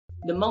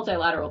the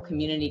multilateral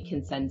community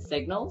can send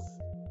signals,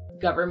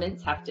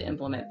 governments have to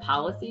implement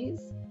policies,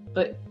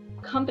 but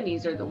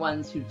companies are the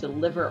ones who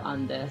deliver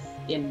on this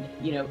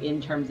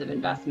in terms of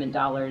investment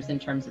dollars, in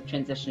terms of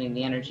transitioning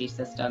the energy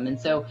system. And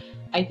so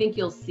I think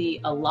you'll see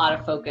a lot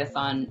of focus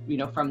on,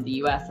 from the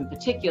US in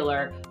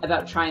particular,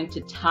 about trying to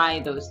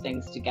tie those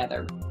things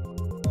together.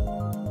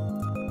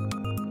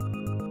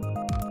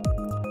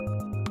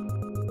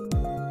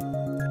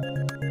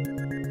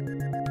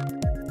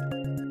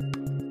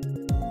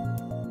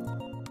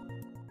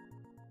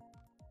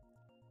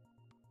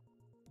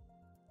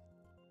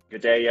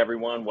 Good day,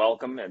 everyone.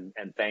 Welcome and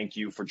thank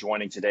you for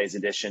joining today's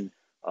edition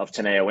of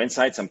Teneo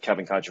Insights. I'm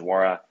Kevin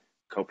Kajiwara,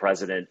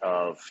 co-president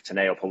of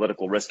Teneo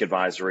Political Risk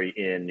Advisory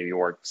in New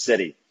York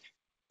City.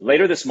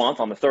 Later this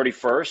month, on the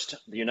 31st,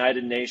 the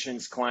United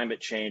Nations Climate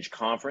Change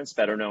Conference,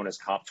 better known as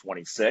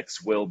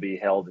COP26, will be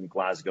held in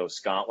Glasgow,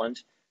 Scotland.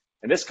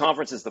 And this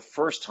conference is the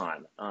first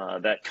time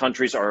that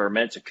countries are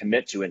meant to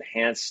commit to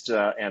enhanced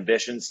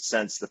ambitions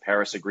since the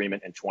Paris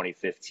Agreement in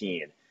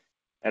 2015.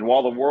 And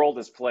while the world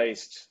has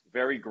placed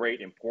very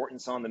great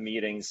importance on the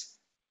meetings,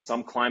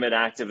 some climate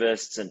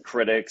activists and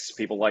critics,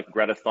 people like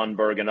Greta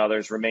Thunberg and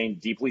others, remain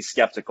deeply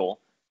skeptical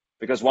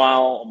because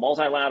while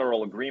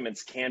multilateral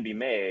agreements can be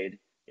made,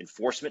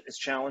 enforcement is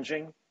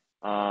challenging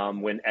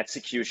when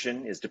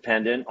execution is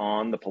dependent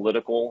on the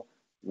political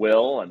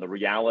will and the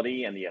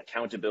reality and the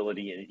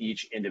accountability in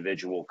each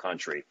individual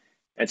country.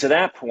 And to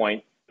that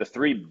point, the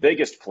three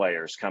biggest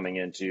players coming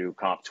into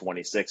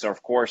COP26 are,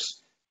 of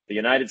course, the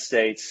United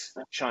States,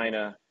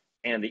 China,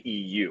 and the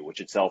EU,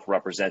 which itself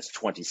represents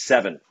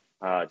 27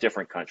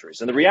 different countries.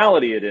 And the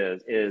reality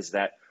is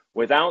that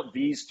without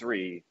these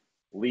three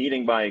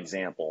leading by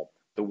example,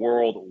 the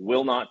world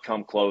will not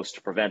come close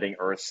to preventing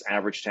Earth's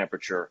average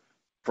temperature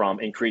from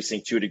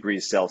increasing 2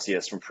 degrees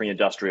Celsius from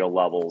pre-industrial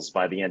levels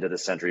by the end of the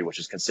century, which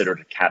is considered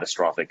a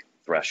catastrophic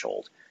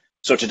threshold.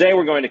 So today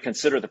we're going to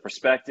consider the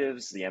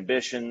perspectives, the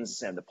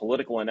ambitions, and the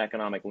political and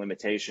economic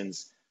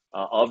limitations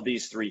of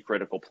these three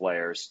critical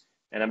players.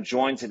 And I'm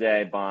joined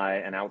today by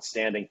an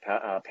outstanding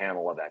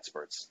panel of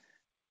experts.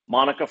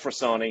 Monica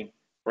Frassoni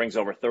brings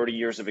over 30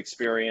 years of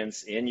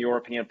experience in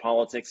European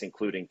politics,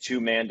 including 2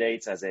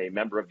 mandates as a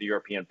member of the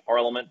European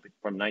Parliament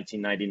from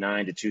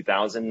 1999 to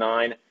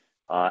 2009,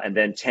 and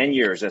then 10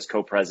 years as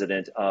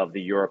co-president of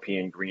the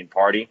European Green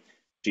Party.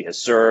 She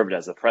has served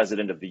as the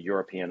president of the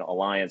European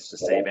Alliance to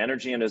Save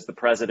Energy and as the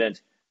president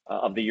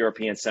of the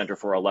European Center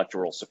for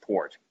Electoral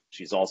Support.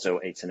 She's also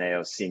a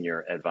Teneo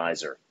Senior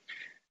Advisor.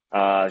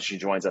 She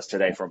joins us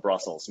today from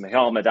Brussels.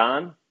 Michal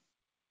Meidan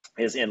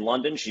is in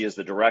London. She is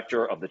the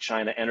director of the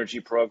China Energy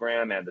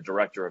Program and the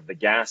director of the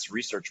Gas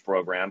Research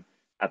Program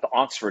at the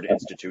Oxford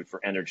Institute for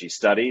Energy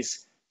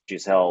Studies.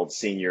 She's held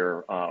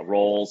senior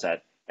roles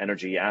at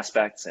Energy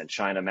Aspects and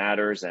China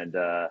Matters. And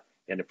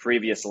in a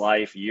previous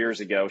life, years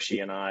ago, she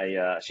and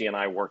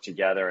I worked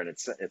together, and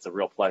it's a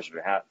real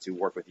pleasure to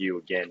work with you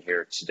again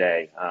here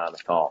today,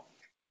 Michal.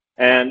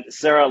 And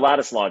Sarah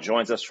Ladislaw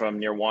joins us from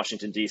near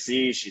Washington,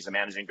 D.C. She's a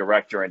managing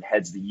director and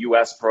heads the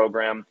U.S.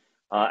 program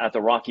at the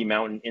Rocky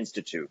Mountain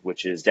Institute,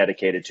 which is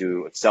dedicated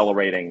to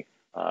accelerating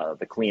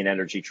the clean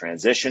energy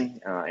transition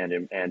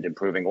and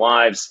improving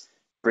lives.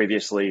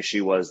 Previously,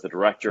 she was the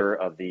director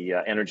of the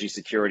Energy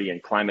Security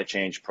and Climate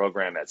Change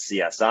program at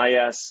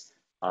CSIS.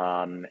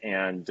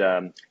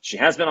 She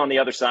has been on the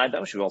other side,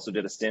 though. She also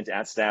did a stint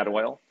at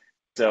Statoil.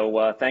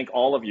 So thank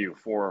all of you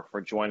for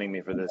joining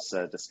me for this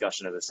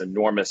discussion of this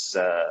enormous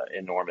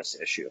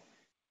issue.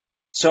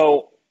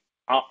 So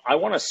I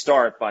want to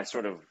start by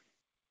sort of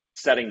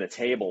setting the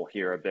table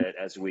here a bit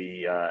as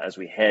we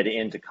head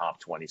into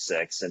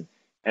COP26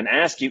 and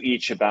ask you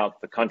each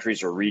about the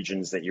countries or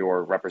regions that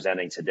you're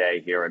representing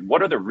today here, and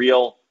what are the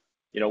real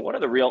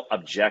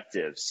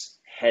objectives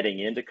heading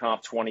into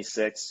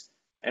COP26,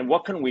 and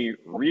what can we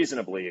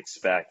reasonably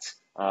expect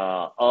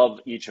of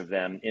each of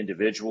them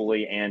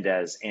individually and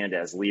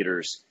as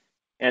leaders.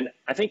 And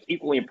I think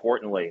equally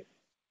importantly,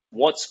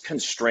 what's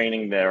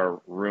constraining their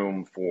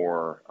room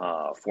for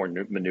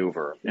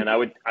maneuver. And I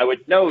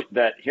would note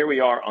that here we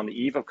are on the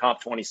eve of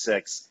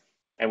COP26,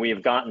 and we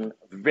have gotten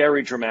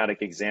very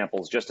dramatic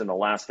examples just in the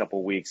last couple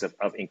of weeks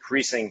of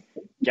increasing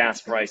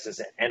gas prices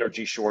and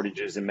energy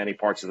shortages in many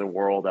parts of the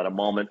world at a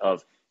moment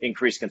of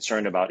increased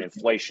concern about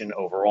inflation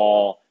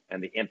overall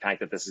and the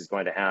impact that this is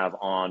going to have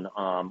on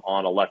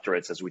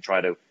electorates as we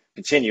try to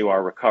continue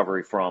our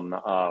recovery from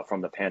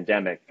the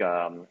pandemic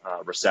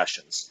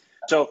recessions.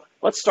 So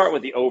let's start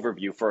with the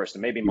overview first,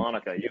 and maybe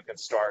Monica, you can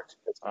start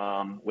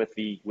with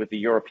the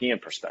European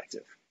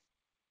perspective.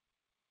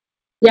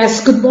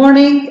 Yes, good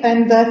morning,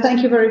 and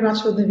thank you very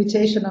much for the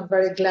invitation. I'm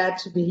very glad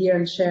to be here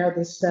and share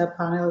this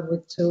panel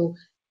with 2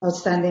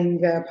 outstanding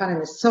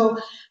panelists. So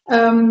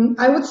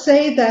I would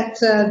say that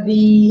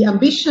the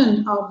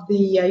ambition of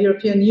the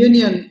European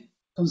Union,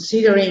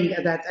 considering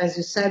that, as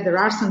you said, there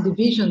are some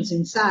divisions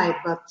inside,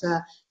 but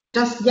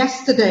just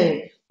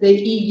yesterday, the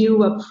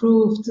EU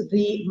approved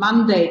the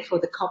mandate for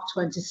the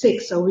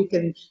COP26, so we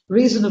can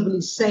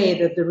reasonably say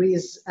that there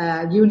is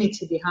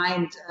unity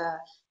behind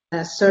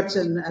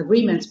certain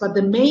agreements. But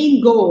the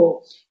main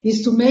goal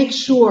is to make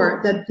sure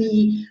that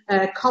the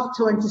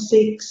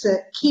COP26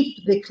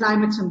 keep the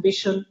climate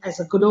ambition as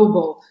a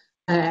global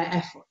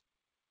effort.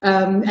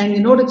 And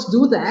in order to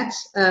do that,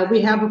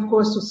 we have, of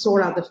course, to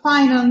sort out the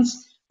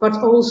finance, but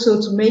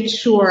also to make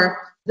sure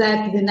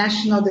that the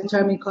national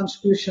determined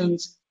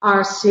contributions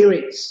are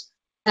serious.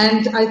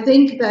 And I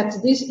think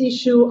that this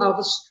issue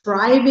of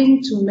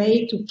striving to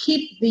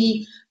keep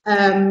the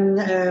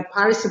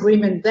Paris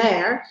Agreement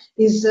there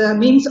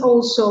means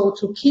also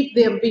to keep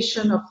the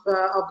ambition of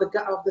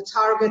the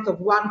target of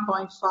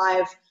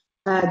 1.5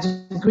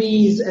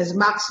 degrees as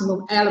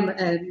maximum element,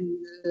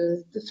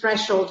 the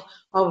threshold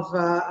of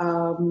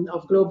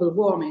global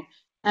warming.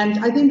 And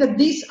I think that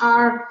these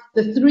are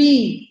the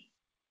three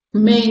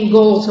main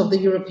goals of the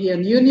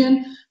European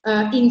Union.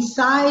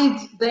 Inside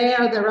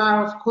there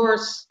are, of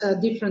course,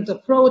 different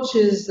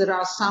approaches. There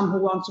are some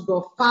who want to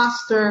go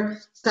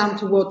faster, some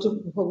who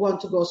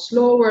want to go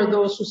slower,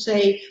 those who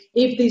say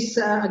if this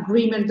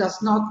agreement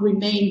does not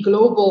remain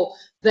global,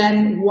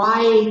 then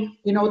why,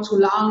 to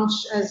launch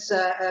as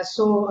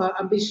so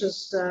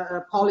ambitious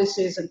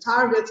policies and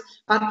targets.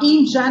 But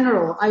in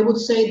general, I would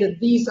say that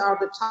these are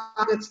the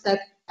targets that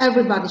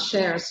everybody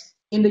shares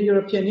in the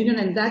European Union,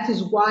 and that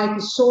is why it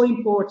is so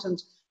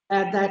important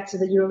that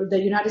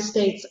the United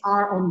States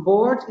are on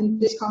board in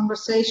this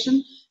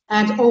conversation,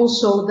 and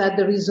also that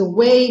there is a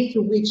way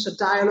through which the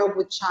dialogue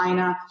with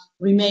China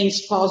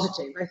remains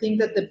positive. I think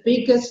that the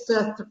biggest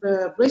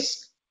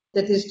risk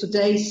that is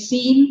today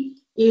seen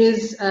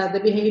is the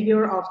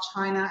behavior of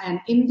China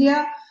and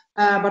India,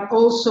 but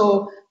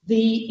also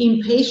the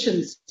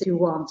impatience, if you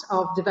want,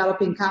 of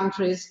developing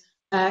countries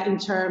in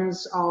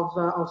terms of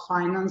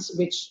finance,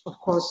 which of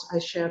course I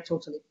share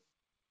totally.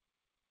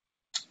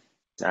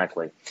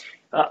 Exactly.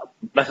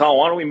 Michal,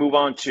 why don't we move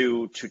on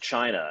to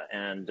China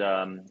and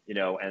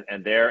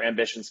and their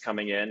ambitions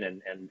coming in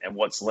and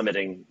what's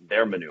limiting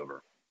their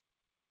maneuver?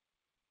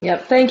 Yeah,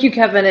 thank you,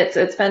 Kevin.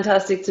 It's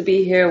fantastic to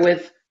be here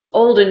with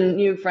old and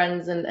new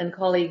friends and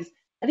colleagues.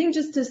 I think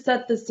just to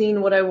set the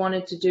scene, what I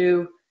wanted to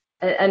do,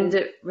 and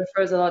it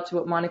refers a lot to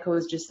what Monica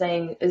was just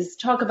saying, is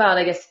talk about,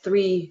 I guess,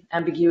 three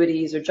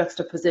ambiguities or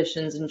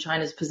juxtapositions in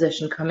China's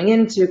position coming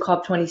into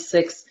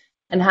COP26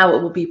 and how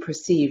it will be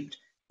perceived.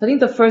 I think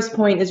the first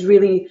point is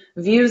really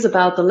views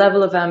about the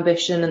level of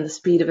ambition and the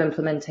speed of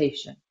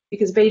implementation,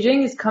 because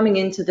Beijing is coming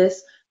into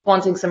this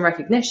wanting some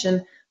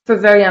recognition for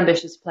very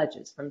ambitious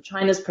pledges. From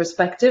China's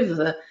perspective,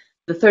 the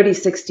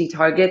 30-60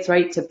 targets,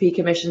 right, to peak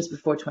emissions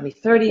before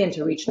 2030 and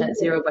to reach net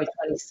zero by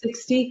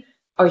 2060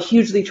 are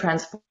hugely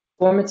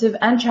transformative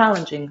and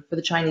challenging for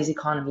the Chinese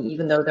economy,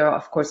 even though there are,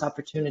 of course,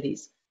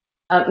 opportunities.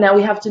 Now,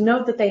 we have to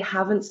note that they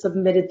haven't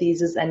submitted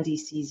these as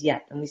NDCs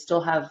yet, and we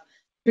still have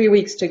 3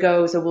 weeks to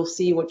go, so we'll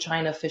see what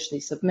China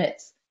officially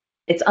submits.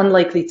 It's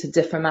unlikely to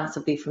differ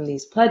massively from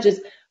these pledges,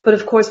 but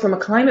of course, from a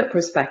climate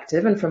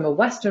perspective and from a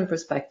Western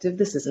perspective,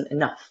 this isn't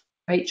enough,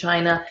 right?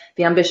 China,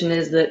 the ambition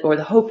is that, or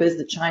the hope is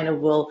that China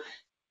will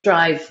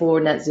strive for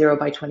net zero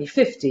by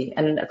 2050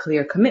 and a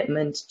clear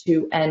commitment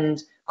to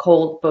end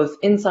coal both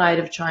inside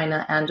of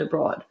China and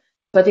abroad.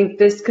 So I think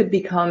this could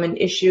become an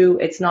issue.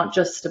 It's not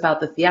just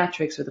about the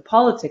theatrics or the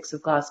politics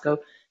of Glasgow,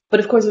 but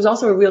of course, there's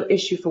also a real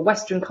issue for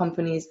Western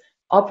companies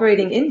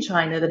operating in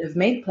China that have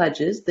made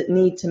pledges that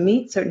need to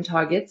meet certain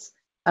targets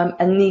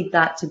and need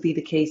that to be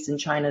the case in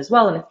China as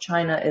well. And if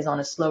China is on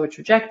a slower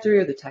trajectory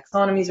or the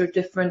taxonomies are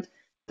different,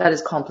 that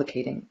is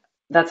complicating.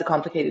 That's a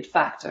complicated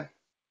factor,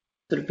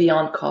 sort of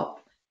beyond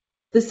COP.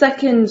 The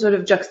second sort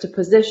of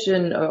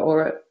juxtaposition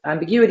or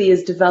ambiguity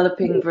is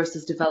developing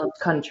versus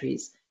developed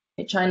countries.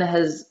 China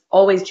has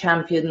always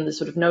championed the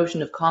sort of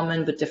notion of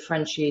common but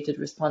differentiated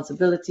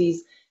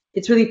responsibilities.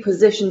 It's really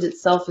positioned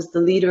itself as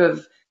the leader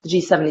of the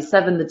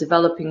G77, the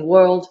developing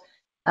world.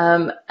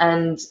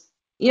 And,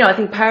 I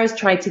think Paris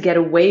tried to get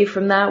away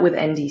from that with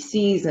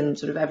NDCs and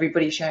sort of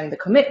everybody sharing the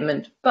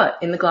commitment. But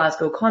in the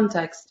Glasgow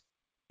context,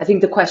 I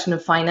think the question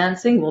of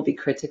financing will be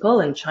critical,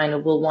 and China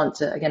will want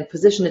to, again,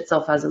 position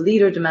itself as a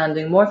leader,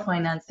 demanding more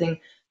financing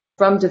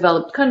from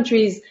developed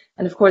countries.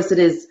 And of course, it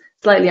is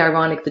slightly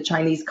ironic that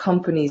Chinese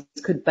companies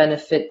could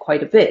benefit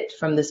quite a bit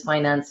from this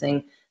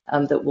financing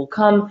that will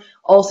come.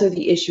 Also,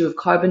 the issue of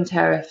carbon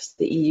tariffs,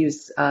 the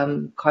EU's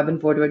carbon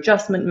border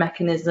adjustment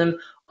mechanism,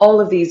 all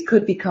of these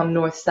could become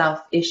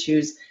north-south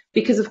issues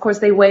because, of course,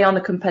 they weigh on the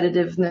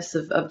competitiveness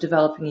of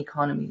developing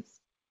economies.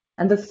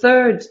 And the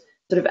third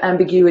sort of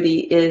ambiguity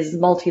is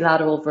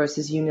multilateral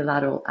versus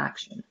unilateral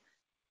action.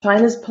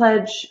 China's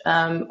pledge,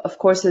 of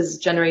course, has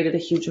generated a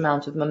huge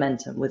amount of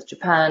momentum with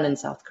Japan and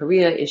South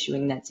Korea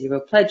issuing net zero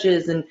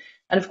pledges. And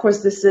of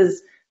course, this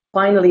is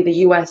finally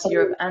the US,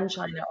 Europe, and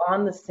China are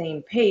on the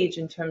same page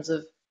in terms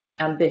of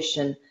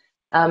ambition.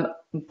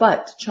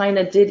 But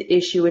China did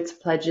issue its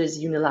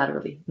pledges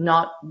unilaterally,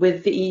 not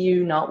with the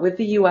EU, not with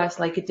the US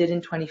like it did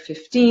in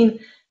 2015.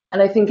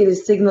 And I think it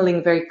is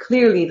signaling very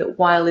clearly that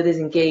while it is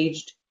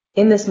engaged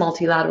in this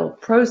multilateral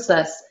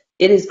process,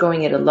 it is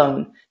going it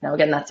alone. Now,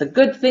 again, that's a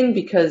good thing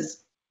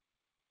because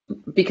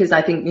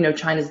I think,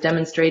 China's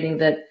demonstrating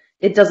that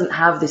It doesn't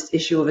have this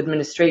issue of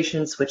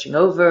administration switching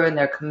over and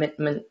their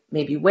commitment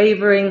maybe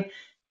wavering.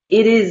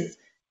 It is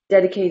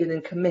dedicated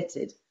and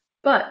committed.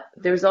 But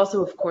there's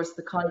also, of course,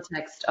 the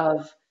context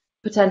of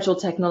potential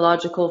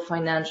technological,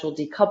 financial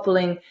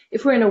decoupling.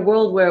 If we're in a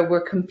world where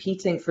we're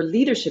competing for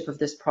leadership of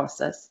this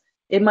process,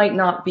 it might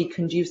not be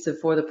conducive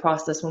for the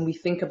process when we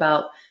think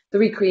about the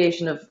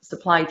recreation of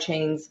supply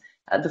chains,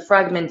 the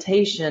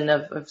fragmentation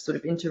of sort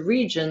of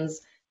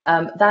interregions.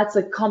 That's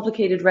a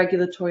complicated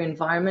regulatory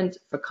environment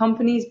for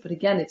companies, but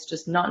again, it's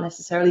just not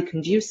necessarily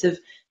conducive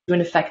to an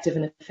effective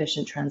and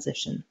efficient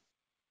transition.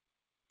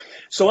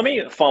 So let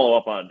me follow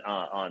up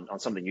on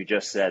something you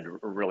just said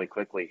really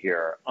quickly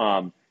here.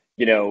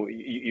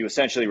 You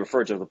essentially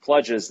referred to the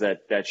pledges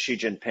that Xi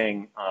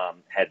Jinping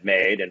had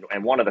made,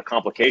 and one of the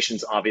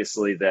complications,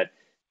 obviously,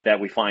 that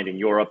we find in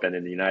Europe and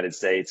in the United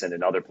States and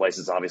in other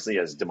places, obviously,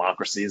 as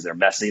democracies, they're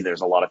messy.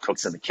 There's a lot of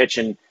cooks in the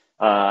kitchen,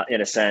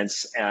 in a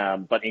sense.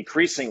 But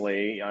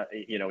increasingly,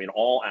 in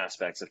all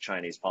aspects of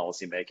Chinese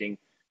policymaking,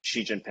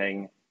 Xi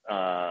Jinping,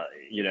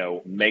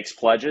 makes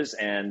pledges,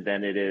 and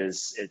then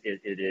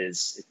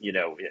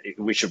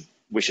we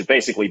should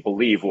basically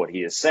believe what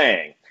he is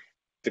saying.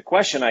 The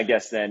question, I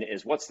guess, then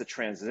is what's the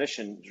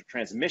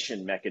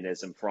transmission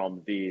mechanism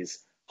from these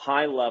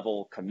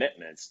high-level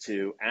commitments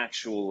to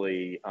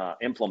actually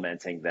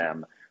implementing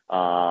them,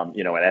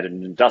 at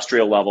an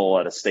industrial level,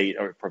 at a state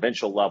or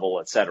provincial level,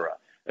 et cetera,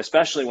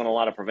 especially when a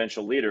lot of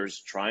provincial leaders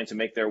trying to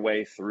make their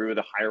way through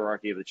the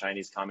hierarchy of the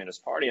Chinese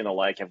Communist Party and the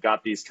like have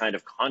got these kind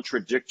of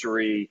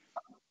contradictory,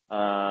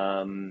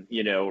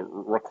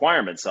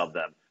 requirements of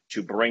them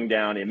to bring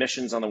down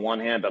emissions on the one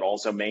hand, but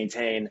also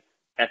maintain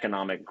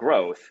economic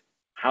growth.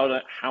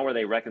 How are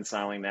they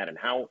reconciling that, and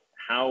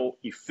how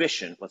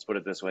efficient, let's put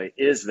it this way,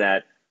 is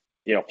that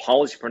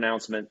policy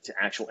pronouncement to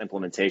actual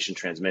implementation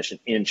transmission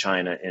in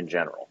China in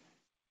general?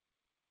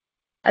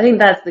 I think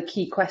that's the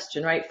key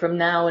question, right? From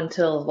now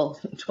until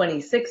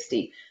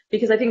 2060,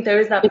 because I think there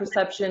is that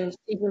perception.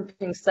 Xi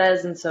Jinping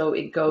says, and so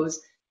it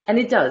goes, and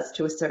it does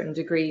to a certain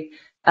degree.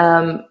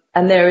 And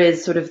there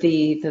is sort of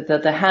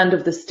the hand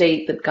of the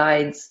state that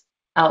guides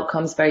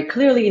outcomes very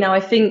clearly. Now, I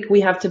think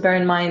we have to bear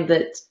in mind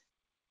that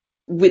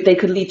they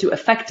could lead to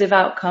effective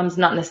outcomes,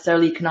 not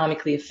necessarily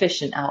economically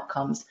efficient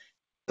outcomes.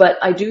 But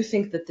I do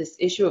think that this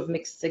issue of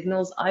mixed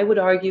signals, I would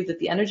argue that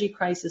the energy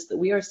crisis that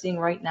we are seeing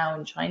right now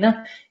in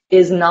China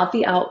is not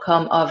the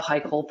outcome of high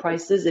coal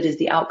prices. It is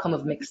the outcome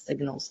of mixed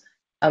signals.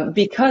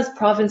 Because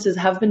provinces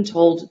have been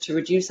told to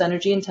reduce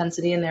energy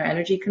intensity in their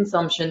energy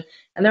consumption,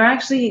 and they're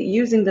actually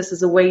using this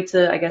as a way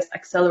to, I guess,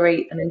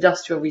 accelerate an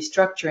industrial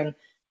restructuring.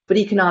 But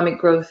economic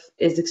growth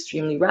is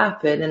extremely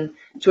rapid, and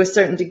to a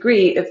certain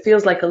degree, it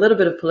feels like a little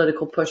bit of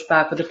political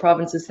pushback with the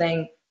provinces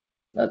saying,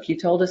 look, you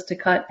told us to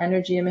cut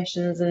energy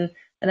emissions and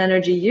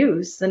energy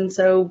use, and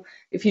so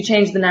if you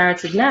change the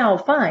narrative now,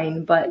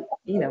 fine, but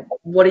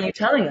what are you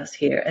telling us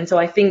here? And so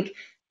I think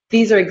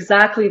these are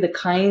exactly the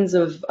kinds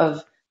of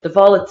the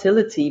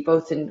volatility,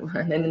 both in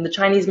the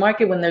Chinese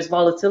market. When there's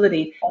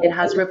volatility, it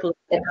has ripple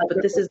effects,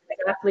 but this is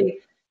exactly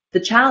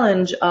the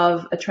challenge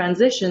of a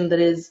transition that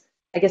is,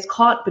 I guess,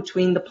 caught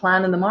between the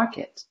plan and the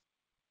market.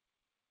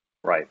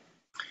 Right.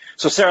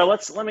 So, Sarah,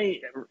 let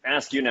me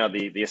ask you now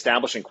the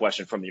establishing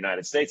question from the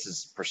United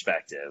States'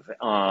 perspective.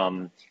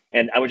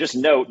 And I would just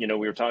note, we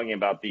were talking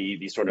about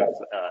the sort of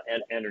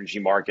energy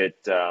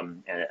market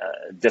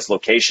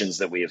dislocations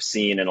that we have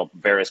seen in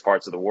various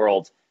parts of the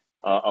world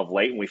of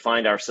late. And we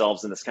find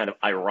ourselves in this kind of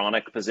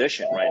ironic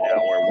position right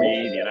now where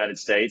we, the United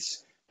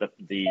States,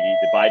 the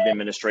Biden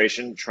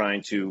administration,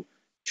 trying to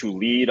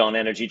lead on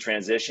energy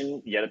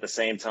transition, yet at the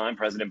same time,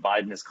 President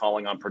Biden is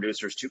calling on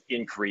producers to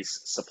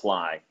increase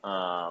supply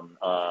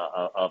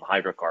of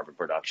hydrocarbon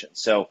production.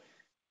 So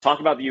talk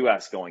about the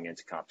U.S. going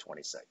into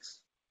COP26.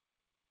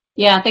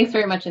 Yeah, thanks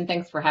very much, and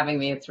thanks for having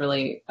me. It's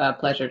really a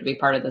pleasure to be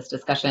part of this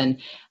discussion.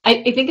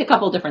 I think a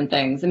couple different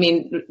things. I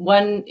mean,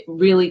 one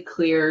really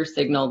clear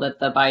signal that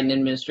the Biden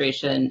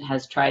administration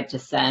has tried to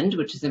send,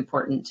 which is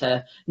important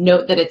to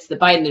note that it's the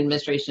Biden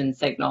administration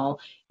signal,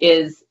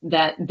 is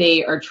that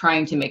they are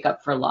trying to make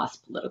up for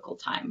lost political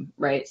time,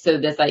 right? So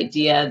this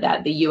idea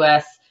that the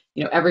U.S.,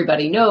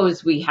 everybody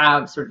knows we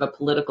have sort of a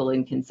political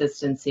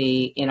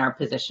inconsistency in our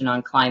position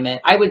on climate.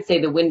 I would say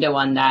the window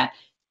on that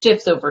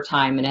shifts over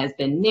time and has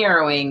been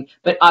narrowing,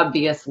 but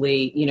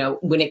obviously,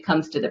 when it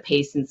comes to the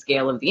pace and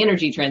scale of the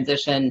energy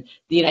transition,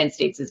 the United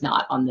States is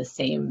not on the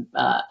same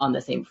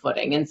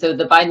footing. And so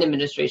the Biden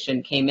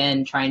administration came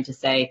in trying to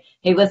say,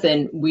 hey,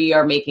 listen, we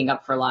are making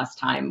up for lost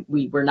time.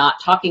 We were not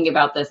talking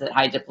about this at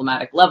high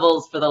diplomatic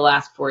levels for the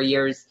last 4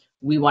 years.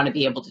 We want to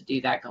be able to do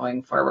that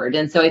going forward.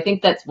 And so I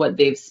think that's what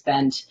they've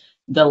spent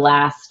the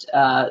last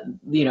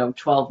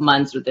 12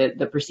 months, or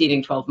the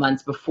preceding 12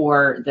 months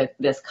before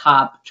this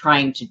COP,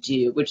 trying to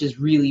do, which is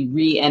really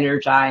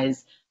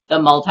re-energize the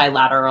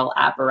multilateral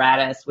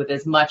apparatus with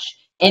as much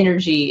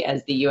energy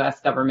as the U.S.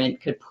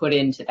 government could put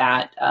into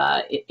that,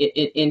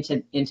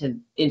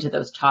 into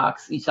those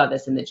talks. You saw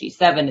this in the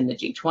G7 and the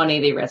G20.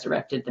 They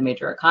resurrected the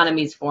Major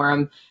Economies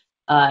Forum.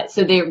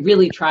 So they're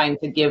really trying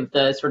to give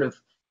the sort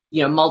of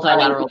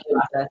multilateral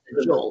process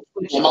a jolt,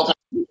 which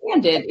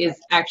multi-handed is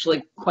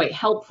actually quite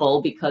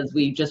helpful because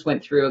we just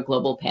went through a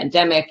global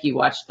pandemic. You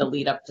watched the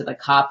lead up to the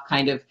COP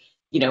kind of,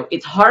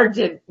 it's hard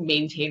to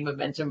maintain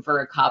momentum for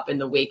a COP in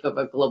the wake of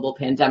a global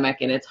pandemic,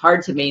 and it's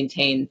hard to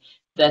maintain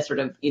the sort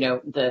of,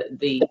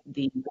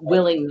 the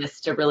willingness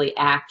to really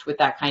act with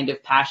that kind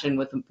of passion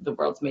with the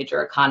world's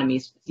major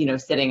economies,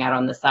 sitting out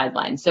on the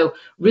sidelines. So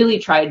really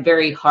tried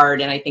very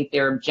hard, and I think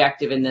their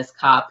objective in this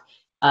COP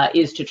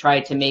is to try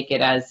to make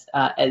it as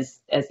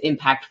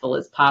impactful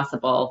as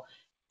possible.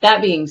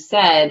 That being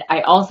said,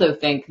 I also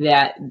think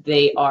that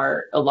they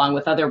are, along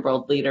with other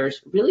world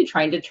leaders, really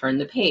trying to turn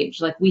the page.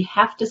 Like, we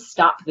have to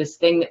stop this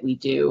thing that we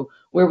do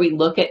where we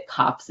look at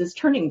COPs as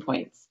turning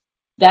points.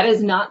 That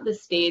is not the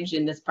stage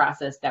in this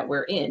process that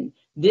we're in.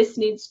 This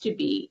needs to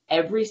be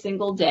every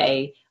single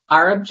day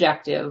our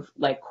objective,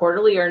 like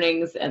quarterly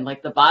earnings and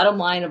like the bottom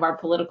line of our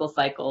political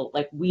cycle.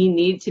 Like, we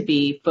need to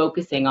be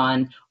focusing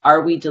on,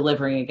 are we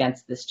delivering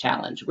against this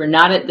challenge? We're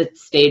not at the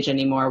stage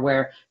anymore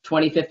where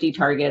 2050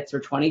 targets or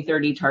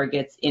 2030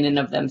 targets in and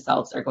of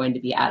themselves are going to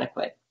be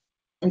adequate.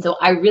 And so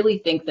I really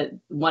think that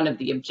one of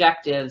the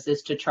objectives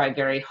is to try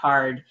very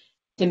hard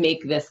to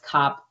make this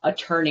COP a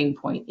turning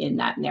point in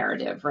that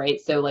narrative,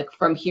 right? So like,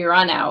 from here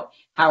on out,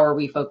 how are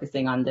we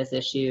focusing on this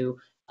issue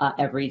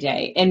every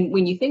day? And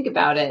when you think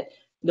about it,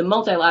 the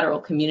multilateral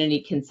community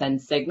can send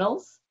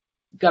signals,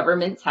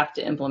 governments have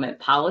to implement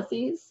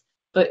policies,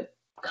 but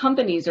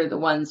companies are the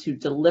ones who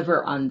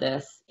deliver on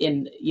this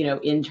in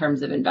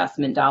terms of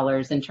investment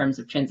dollars, in terms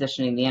of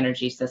transitioning the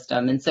energy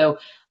system. And so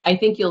I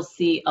think you'll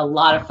see a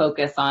lot of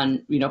focus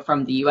on,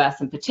 from the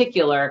US in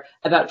particular,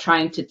 about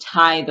trying to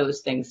tie those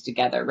things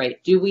together,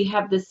 right? Do we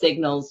have the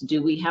signals?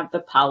 Do we have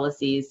the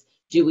policies?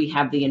 Do we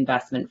have the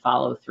investment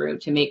follow through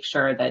to make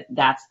sure that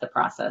that's the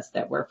process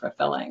that we're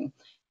fulfilling?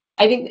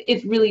 I think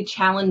it's really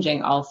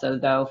challenging also,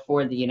 though,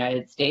 for the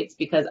United States,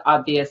 because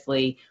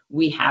obviously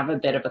we have a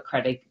bit of a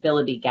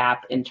credibility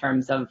gap in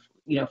terms of,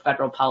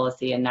 federal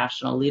policy and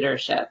national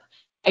leadership.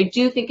 I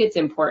do think it's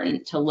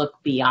important to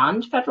look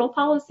beyond federal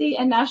policy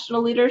and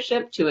national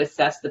leadership to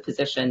assess the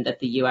position that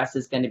the U.S.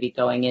 is going to be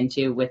going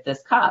into with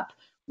this COP.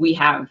 We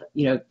have,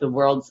 the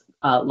world's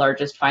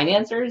largest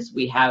financiers.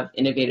 We have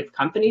innovative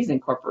companies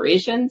and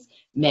corporations.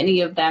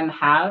 Many of them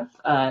have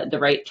the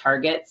right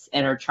targets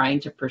and are trying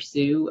to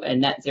pursue a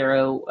net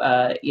zero,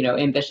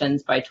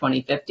 ambitions by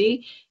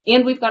 2050.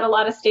 And we've got a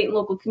lot of state and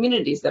local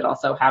communities that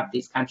also have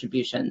these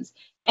contributions.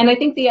 And I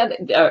think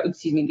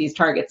these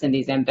targets and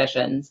these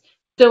ambitions.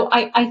 So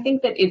I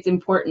think that it's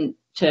important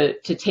to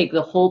take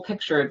the whole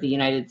picture of the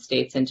United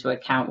States into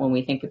account when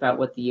we think about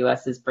what the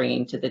U.S. is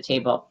bringing to the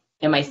table.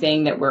 Am I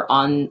saying that we're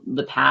on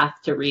the path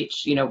to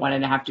reach,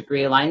 1.5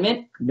 degree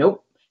alignment?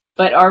 Nope.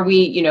 But are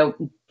we,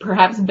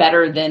 perhaps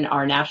better than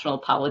our national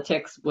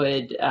politics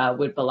would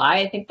belie?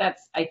 I think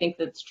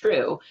that's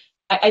true.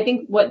 I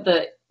think what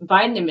the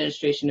Biden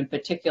administration in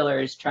particular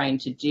is trying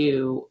to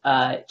do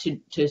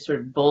to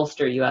sort of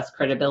bolster U.S.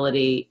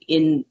 credibility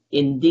in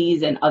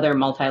these and other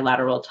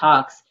multilateral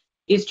talks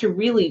is to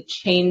really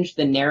change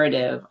the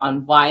narrative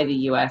on why the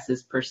U.S.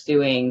 is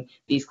pursuing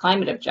these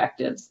climate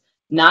objectives.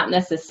 Not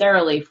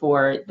necessarily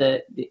for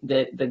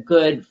the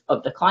good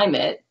of the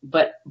climate,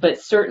 but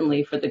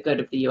certainly for the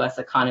good of the U.S.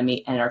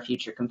 economy and our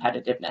future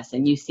competitiveness.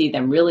 And you see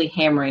them really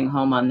hammering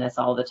home on this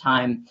all the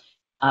time.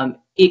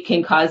 It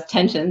can cause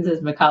tensions,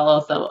 as Michal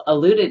also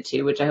alluded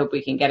to, which I hope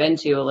we can get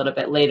into a little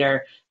bit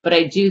later. But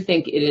I do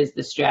think it is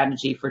the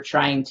strategy for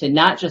trying to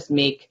not just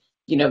make,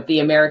 the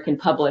American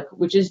public,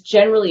 which is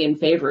generally in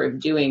favor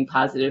of doing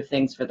positive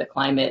things for the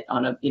climate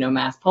on a,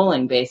 mass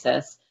polling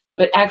basis,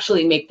 but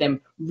actually make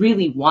them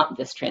really want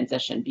this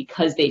transition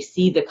because they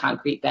see the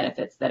concrete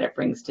benefits that it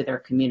brings to their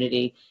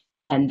community.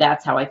 And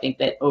that's how I think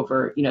that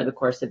over, the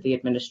course of the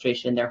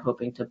administration, they're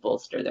hoping to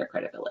bolster their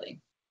credibility.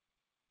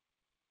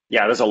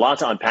 Yeah, there's a lot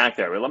to unpack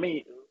there.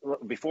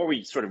 But before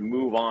we sort of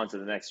move on to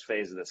the next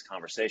phase of this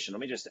conversation,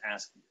 let me just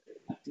ask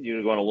you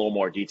to go in a little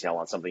more detail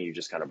on something you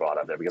just kind of brought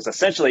up there. Because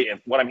essentially,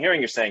 what I'm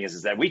hearing you're saying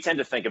is that we tend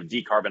to think of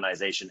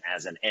decarbonization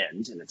as an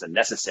end, and it's a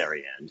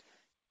necessary end.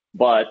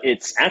 But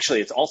it's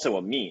also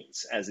a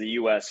means as the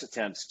U.S.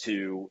 attempts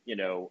to,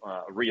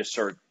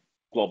 reassert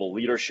global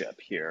leadership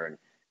here.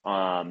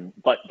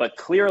 But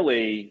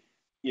clearly,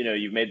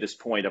 you've made this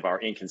point of our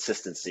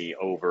inconsistency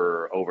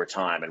over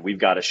time, and we've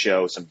got to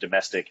show some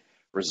domestic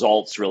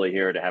results really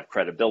here to have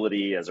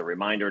credibility. As a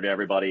reminder to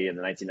everybody, in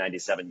the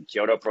 1997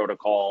 Kyoto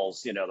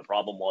protocols, the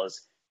problem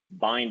was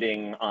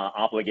binding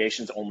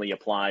obligations only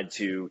applied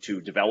to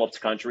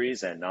developed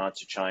countries and not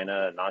to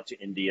China, not to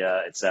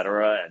India, et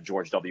cetera. And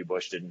George W.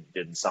 Bush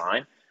didn't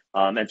sign.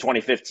 And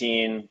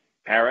 2015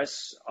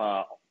 Paris,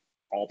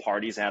 all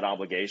parties had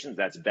obligations.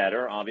 That's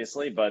better,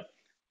 obviously, but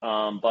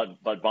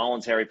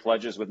voluntary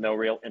pledges with no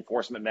real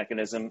enforcement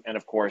mechanism. And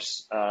of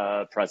course,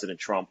 President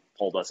Trump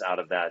pulled us out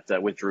of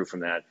that, withdrew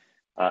from that.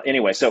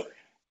 Anyway, so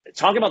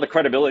talk about the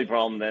credibility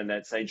problem then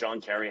that, say, John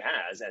Kerry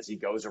has as he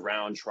goes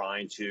around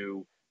trying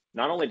to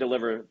not only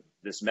deliver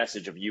this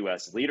message of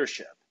U.S.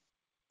 leadership,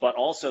 but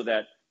also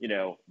that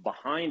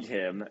behind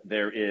him,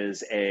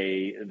 there's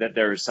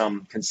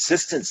some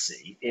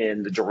consistency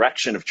in the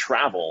direction of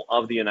travel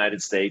of the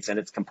United States and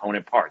its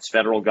component parts,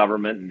 federal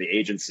government and the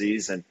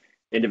agencies and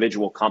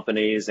individual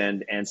companies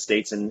and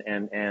states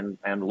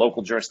and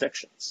local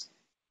jurisdictions.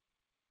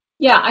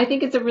 Yeah, I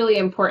think it's a really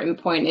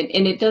important point,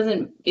 and it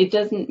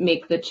doesn't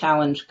make the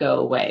challenge go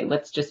away.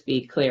 Let's just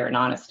be clear and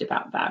honest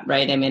about that,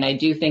 right? I mean, I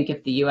do think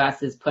if the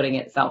U.S. is putting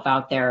itself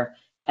out there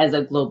as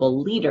a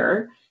global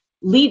leader,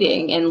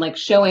 leading and like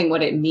showing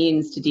what it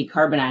means to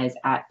decarbonize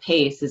at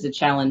pace is a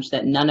challenge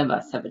that none of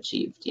us have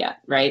achieved yet,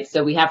 right?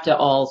 So we have to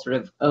all sort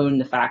of own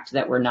the fact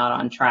that we're not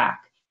on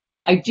track.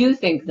 I do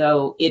think,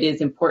 though, it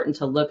is important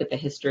to look at the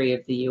history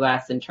of the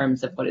U.S. in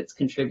terms of what it's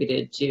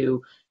contributed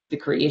to the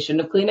creation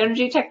of clean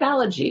energy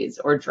technologies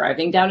or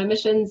driving down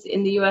emissions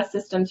in the U.S.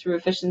 system through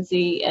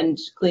efficiency and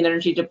clean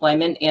energy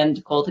deployment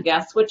and coal to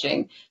gas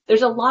switching.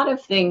 There's a lot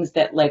of things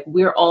that like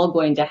we're all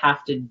going to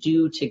have to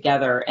do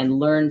together and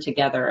learn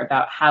together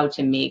about how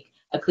to make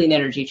a clean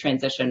energy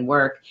transition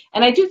work.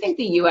 And I do think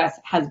the U.S.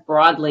 has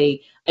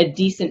broadly a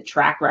decent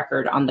track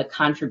record on the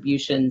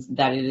contributions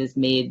that it has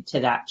made to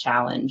that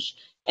challenge.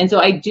 And so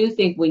I do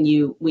think when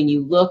you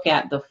look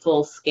at the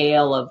full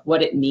scale of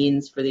what it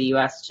means for the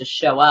U.S. to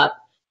show up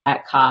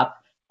at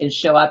COP and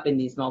show up in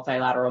these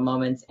multilateral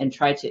moments and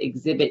try to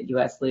exhibit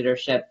U.S.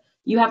 leadership,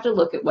 you have to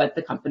look at what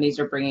the companies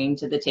are bringing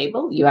to the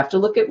table. You have to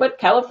look at what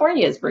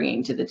California is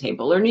bringing to the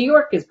table or New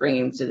York is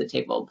bringing to the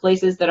table,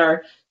 places that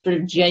are sort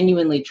of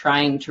genuinely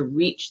trying to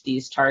reach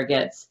these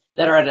targets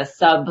that are at a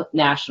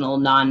sub-national,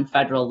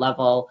 non-federal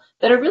level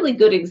that are really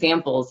good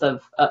examples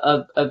of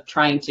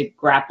trying to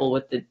grapple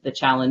with the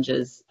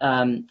challenges.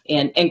 And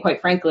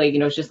quite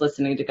frankly, I was just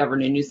listening to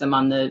Governor Newsom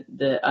on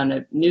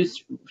a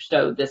news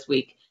show this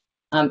week,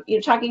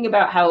 talking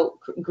about how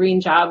green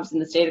jobs in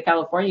the state of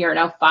California are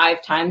now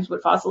 5 times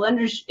what fossil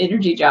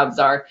energy jobs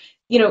are.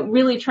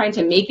 Really trying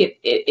to make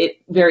it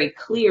very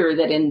clear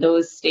that in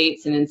those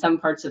states and in some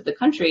parts of the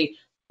country,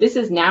 this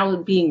is now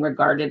being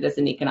regarded as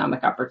an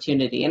economic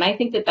opportunity. And I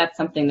think that that's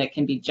something that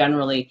can be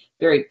generally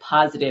very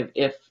positive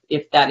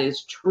if that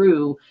is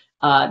true,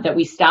 that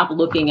we stop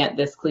looking at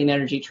this clean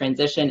energy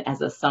transition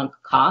as a sunk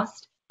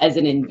cost, as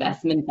an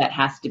investment that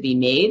has to be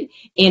made,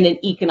 and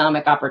an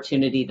economic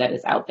opportunity that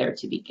is out there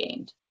to be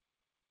gained.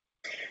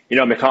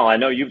 Michal, I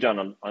know you've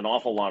done an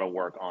awful lot of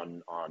work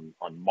on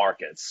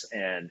markets,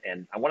 and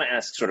I want to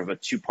ask sort of a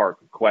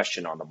 2-part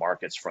question on the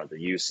markets front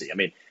that you see. I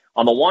mean,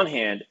 on the one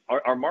hand,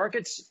 are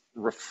markets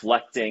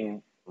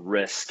reflecting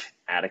risk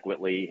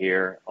adequately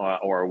here,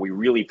 or are we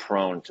really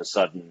prone to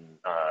sudden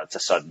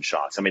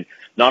shocks? I mean,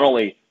 not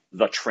only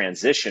the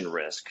transition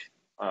risk,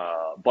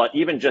 but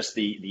even just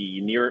the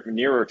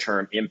nearer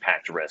term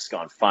impact risk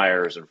on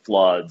fires and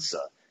floods,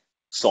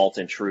 salt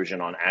intrusion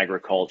on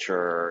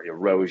agriculture,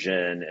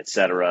 erosion, et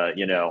cetera.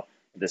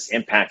 This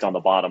impact on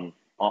the bottom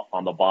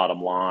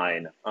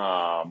line,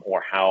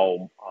 or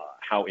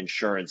how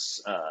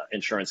insurance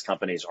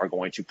companies are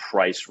going to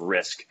price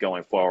risk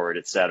going forward,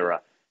 et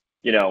cetera.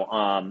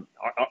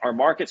 Are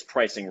markets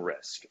pricing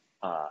risk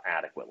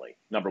adequately?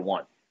 Number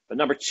one. But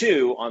number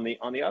two, on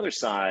the other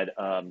side,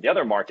 the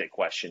other market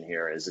question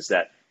here is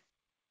that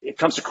it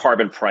comes to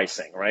carbon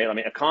pricing, right? I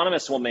mean,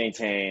 economists will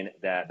maintain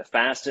that the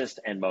fastest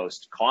and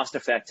most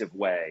cost-effective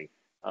way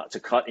to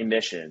cut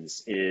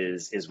emissions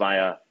is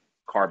via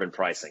carbon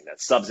pricing. That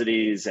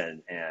subsidies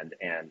and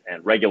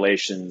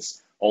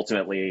regulations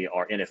ultimately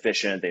are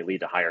inefficient. They lead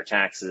to higher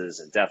taxes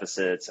and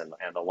deficits and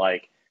the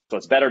like. So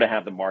it's better to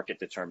have the market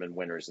determine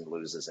winners and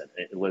losers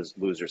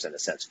in a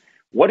sense.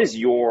 What is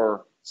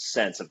your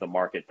sense of the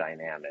market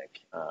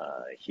dynamic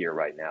here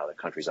right now that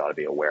countries ought to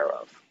be aware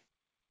of?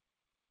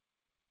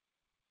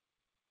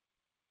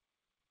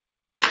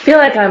 I feel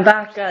like I'm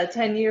back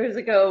 10 years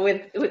ago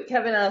with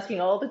Kevin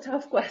asking all the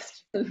tough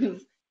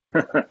questions.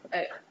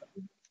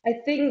 I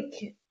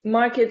think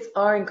markets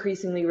are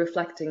increasingly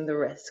reflecting the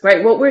risk,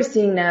 right? What we're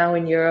seeing now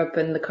in Europe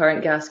and the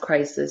current gas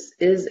crisis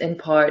is in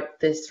part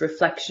this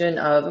reflection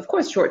of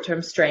course,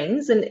 short-term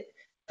strains and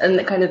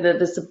the kind of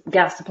the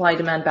gas supply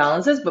demand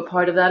balances, but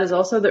part of that is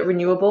also that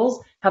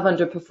renewables have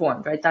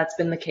underperformed, right? That's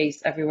been the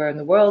case everywhere in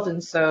the world.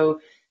 And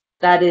so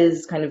that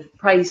is kind of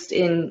priced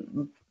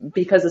in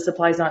because the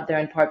supplies aren't there,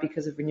 in part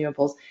because of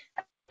renewables.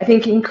 I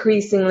think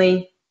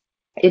increasingly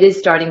it is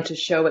starting to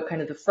show at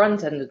kind of the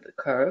front end of the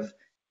curve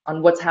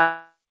on what's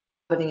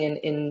happening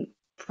in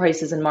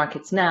prices and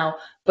markets now,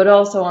 but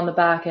also on the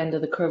back end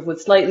of the curve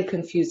with slightly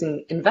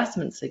confusing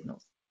investment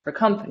signals for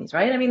companies,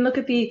 right? I mean, look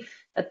at the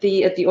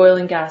oil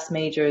and gas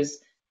majors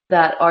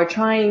that are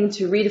trying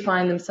to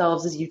redefine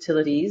themselves as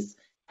utilities,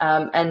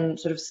 and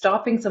sort of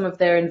stopping some of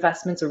their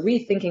investments or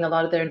rethinking a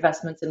lot of their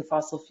investments in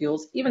fossil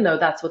fuels, even though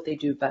that's what they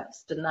do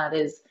best, and that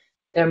is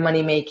their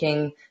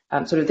money-making,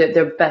 sort of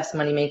their best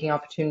money-making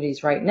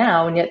opportunities right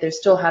now, and yet they're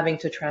still having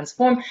to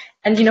transform.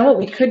 And you know what?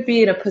 We could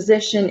be in a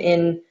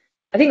position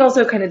I think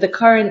also kind of the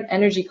current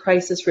energy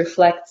crisis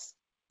reflects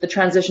the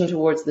transition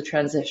towards the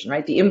transition,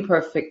 right? The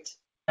imperfect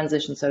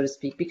transition, so to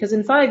speak, because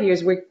in 5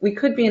 years, we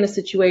could be in a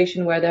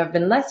situation where there have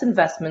been less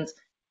investments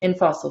in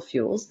fossil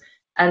fuels.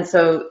 And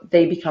so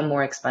they become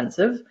more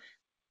expensive.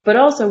 But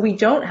also we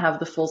don't have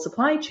the full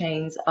supply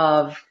chains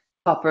of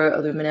copper,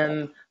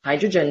 aluminum,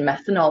 hydrogen,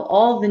 methanol,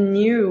 all the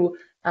new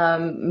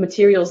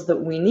materials that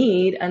we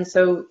need. And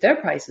so their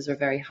prices are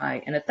very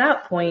high. And at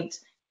that point,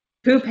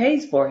 who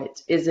pays for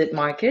it? Is it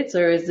markets,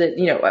 or is it,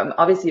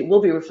 obviously it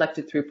will be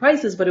reflected through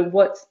prices, but at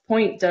what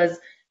point does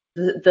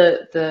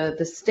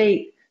the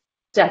state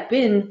step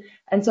in?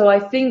 And so I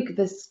think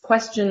this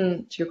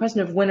question, to your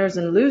question of winners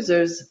and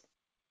losers,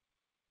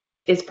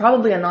 is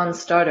probably a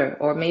non-starter,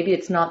 or maybe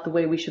it's not the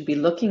way we should be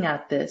looking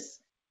at this.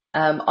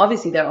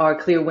 Obviously there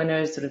are clear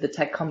winners, sort of the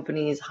tech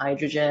companies,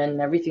 hydrogen,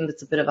 everything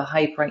that's a bit of a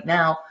hype right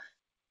now.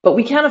 But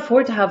we can't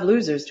afford to have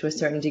losers to a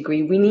certain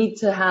degree. We need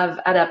to have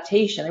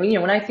adaptation. I mean,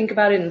 when I think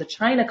about it in the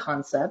China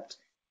concept,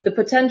 the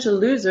potential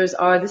losers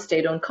are the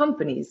state-owned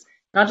companies,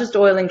 not just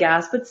oil and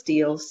gas, but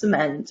steel,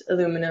 cement,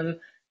 aluminum.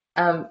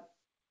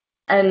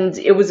 And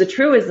it was a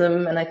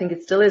truism, and I think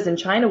it still is in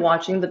China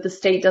watching, that the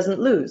state doesn't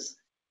lose.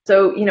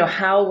 So,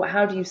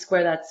 how do you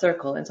square that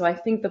circle? And so I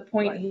think the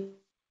point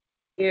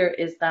here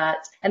is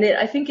that, and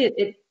I think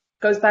it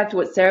goes back to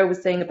what Sarah was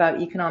saying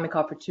about economic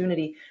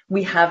opportunity.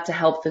 We have to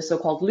help the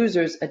so-called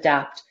losers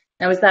adapt.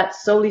 Now, is that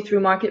solely through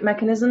market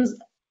mechanisms?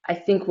 I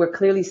think we're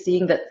clearly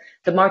seeing that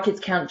the markets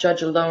can't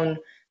judge alone,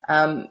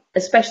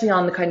 especially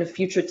on the kind of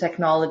future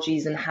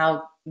technologies and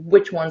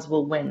which ones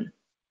will win.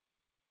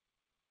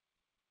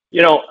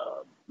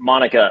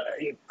 Monica,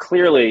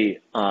 clearly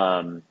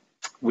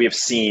we have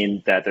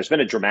seen that there's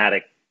been a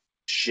dramatic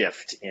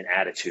shift in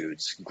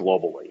attitudes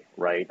globally,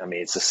 right? I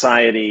mean,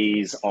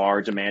 societies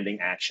are demanding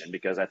action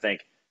because I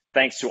think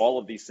thanks to all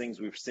of these things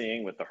we're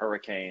seeing with the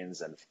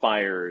hurricanes and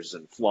fires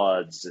and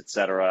floods, et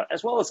cetera,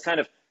 as well as kind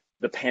of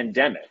the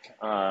pandemic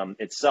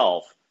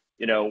itself,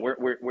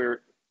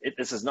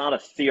 this is not a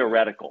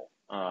theoretical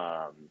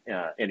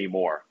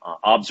anymore,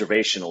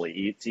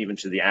 observationally, even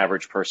to the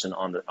average person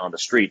on the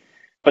street.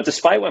 But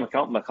despite what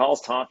Michal's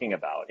talking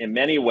about, in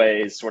many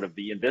ways, sort of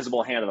the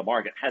invisible hand of the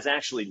market has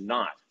actually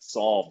not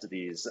solved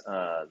this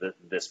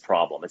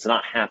problem. It's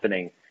not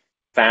happening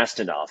fast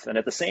enough. And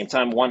at the same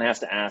time, one has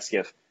to ask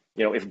if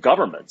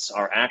governments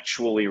are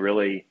actually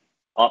really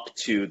up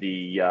to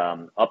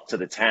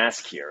the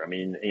task here. I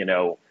mean,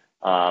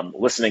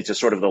 listening to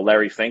sort of the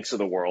Larry Finks of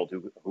the world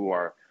who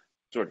are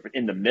sort of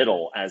in the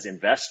middle as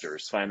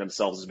investors find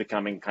themselves as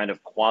becoming kind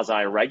of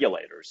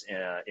quasi-regulators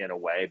in a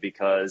way,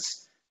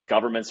 because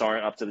governments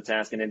aren't up to the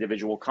task and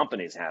individual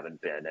companies haven't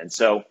been. And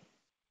so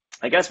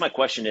I guess my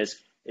question is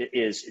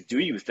do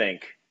you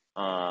think,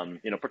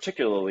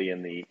 particularly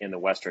in the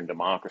Western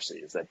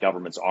democracies, that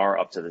governments are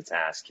up to the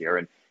task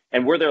here?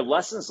 And were there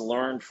lessons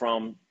learned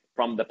from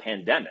the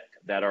pandemic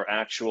that are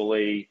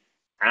actually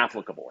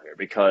applicable here?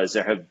 Because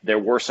there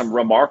were some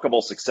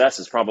remarkable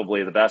successes.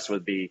 Probably the best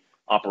would be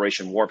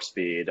Operation Warp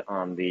Speed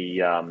on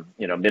the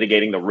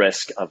mitigating the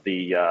risk of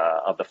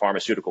the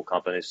pharmaceutical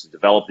companies to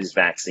develop these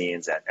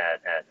vaccines at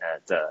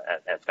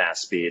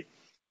fast speed,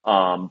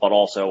 but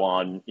also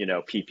on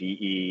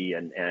PPE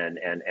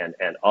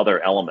and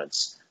other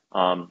elements.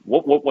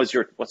 What's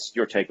your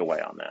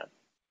takeaway on that?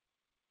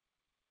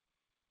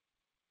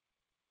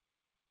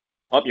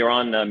 Oh, you're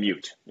on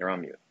mute. You're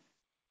on mute.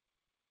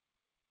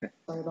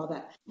 Sorry about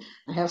that.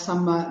 I have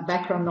some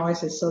background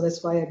noises, so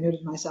that's why I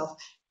muted myself.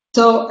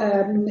 So,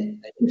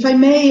 if I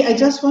may, I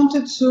just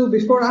wanted to,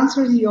 before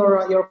answering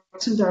your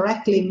question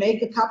directly,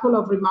 make a couple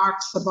of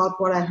remarks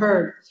about what I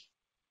heard.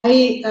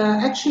 I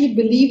actually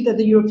believe that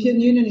the European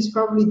Union is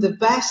probably the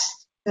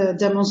best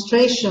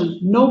demonstration,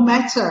 no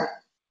matter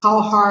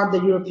how hard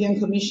the European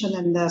Commission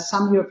and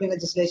some European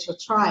legislature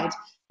tried,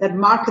 that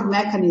market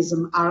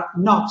mechanisms are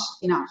not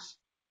enough.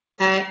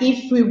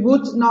 If we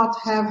would not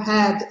have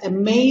had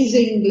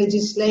amazing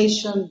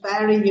legislation,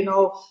 very,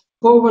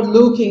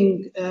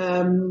 forward-looking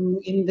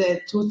in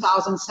the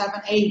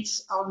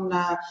 2007-8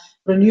 on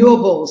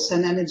renewables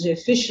and energy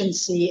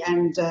efficiency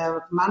and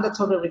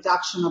mandatory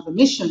reduction of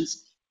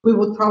emissions, we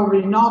would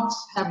probably not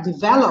have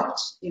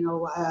developed,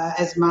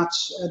 as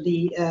much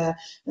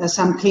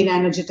some clean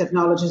energy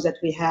technologies that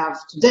we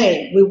have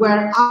today. We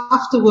were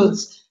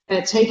afterwards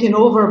taken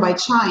over by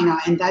China,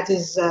 and that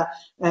is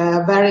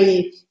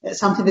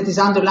something that is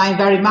underlined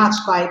very much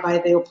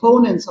by the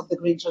opponents of the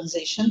green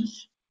transition.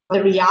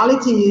 The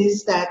reality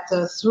is that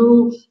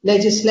through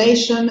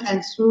legislation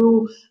and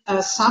through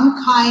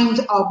some kind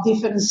of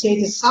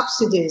differentiated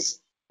subsidies,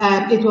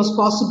 it was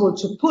possible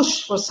to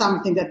push for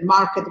something that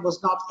market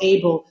was not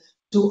able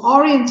to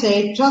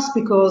orientate, just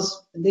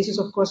because, and this is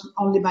of course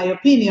only my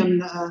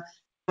opinion,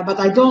 but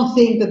I don't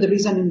think that there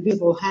is an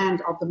invisible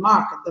hand of the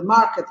market. The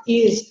market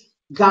is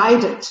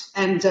guided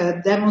and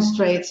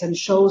demonstrates and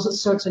shows a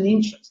certain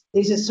interest.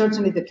 This is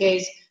certainly the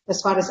case as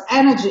far as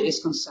energy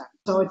is concerned.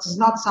 So it is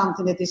not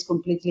something that is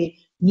completely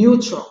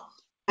neutral.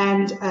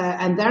 And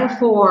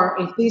therefore,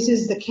 if this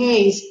is the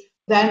case,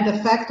 then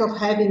the fact of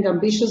having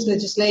ambitious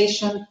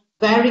legislation,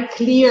 very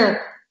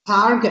clear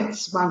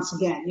targets, once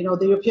again,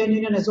 the European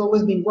Union has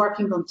always been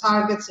working on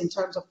targets in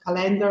terms of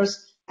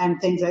calendars and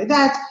things like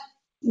that.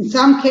 In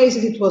some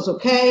cases it was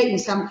okay, in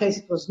some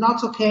cases it was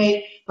not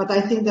okay, but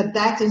I think that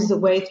that is the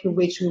way through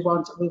which we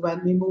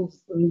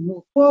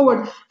move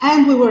forward,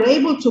 and we were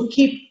able to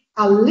keep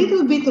a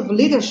little bit of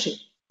leadership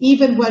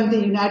even when the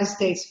United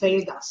States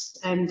failed us.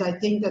 And I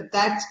think that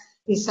that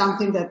is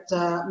something that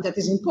that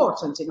is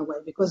important in a way,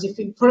 because if,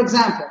 for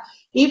example,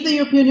 if the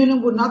European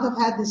Union would not have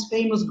had this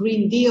famous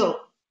Green Deal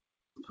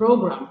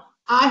program,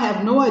 I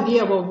have no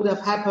idea what would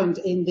have happened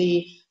in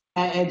the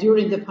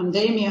during the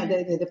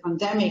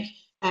pandemic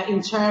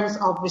in terms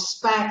of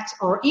respect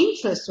or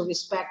interest to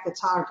respect the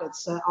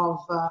targets of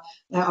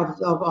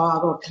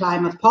our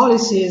climate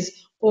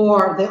policies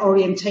or the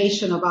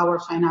orientation of our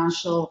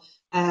financial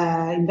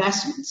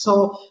investments.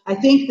 So I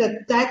think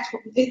that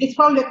it's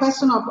probably a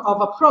question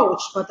of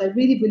approach, but I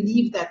really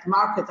believe that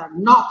markets are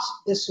not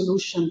the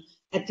solution,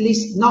 at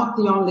least not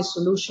the only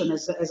solution,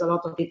 as a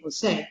lot of people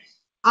say.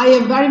 I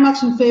am very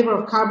much in favor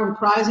of carbon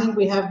pricing.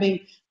 We have been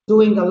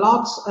doing a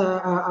lot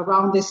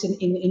around this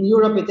in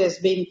Europe. It has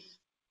been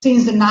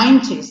since the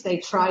 90s they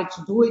tried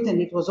to do it, and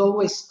it was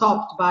always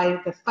stopped by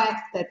the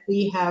fact that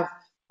we have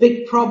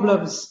big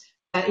problems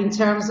in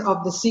terms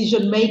of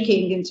decision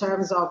making, in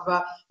terms of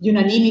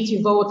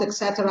unanimity vote,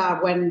 etc.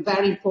 When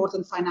very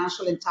important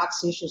financial and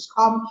tax issues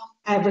come,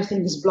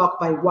 everything is blocked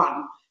by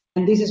one.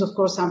 And this is, of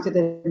course, something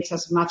that makes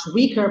us much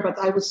weaker. But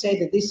I would say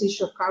that this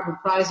issue of carbon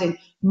pricing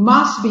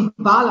must be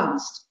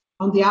balanced,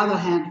 on the other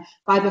hand,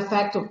 by the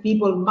fact of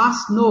people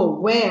must know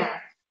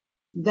where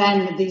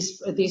then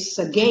these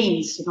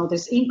gains,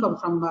 this income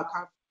from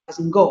carbon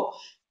pricing go.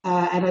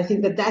 And I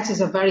think that that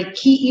is a very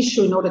key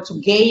issue in order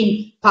to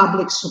gain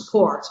public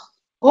support.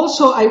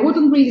 Also, I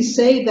wouldn't really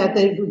say that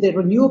the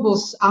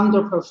renewables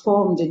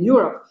underperformed in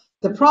Europe.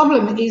 The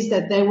problem is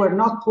that they were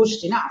not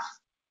pushed enough.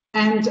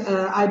 And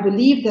I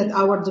believe that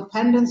our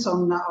dependence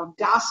on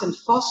gas and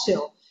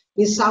fossil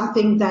is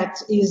something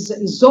that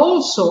is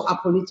also a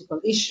political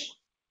issue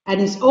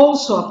and is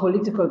also a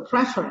political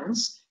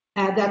preference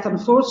that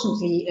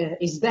unfortunately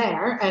is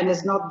there and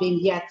has not been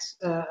yet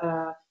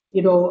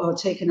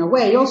taken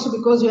away. Also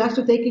because you have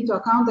to take into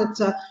account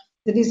that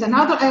there is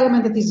another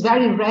element that is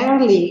very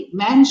rarely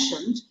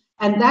mentioned,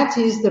 and that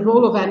is the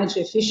role of energy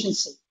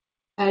efficiency.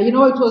 It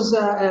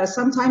was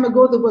some time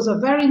ago, there was a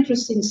very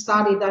interesting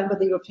study done by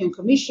the European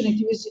Commission,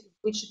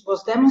 which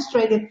was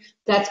demonstrated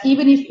that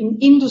even if in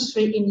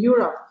industry in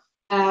Europe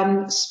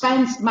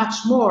spends much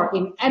more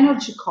in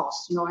energy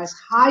costs, has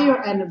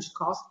higher energy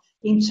costs,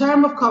 in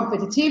terms of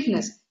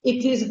competitiveness,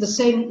 it is at the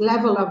same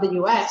level of the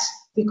US,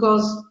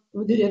 because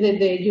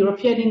the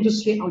European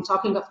industry, I'm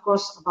talking, of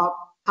course, about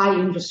high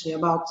industry,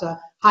 about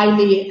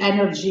highly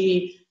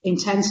energy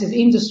intensive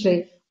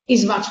industry,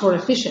 is much more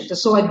efficient.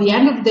 So at the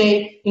end of the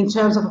day, in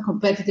terms of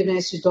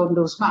competitiveness, you don't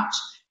lose much.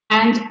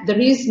 And there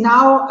is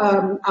now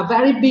a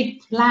very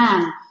big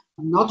plan,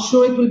 I'm not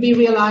sure it will be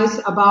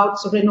realized, about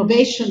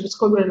renovation. It's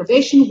called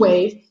renovation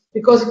wave,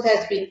 because it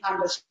has been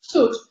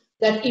understood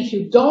that if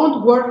you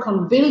don't work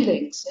on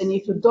buildings and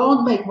if you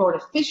don't make more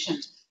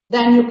efficient,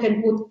 then you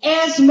can put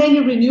as many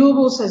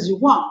renewables as you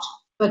want,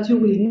 but you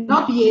will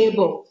not be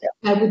able,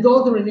 with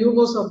all the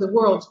renewables of the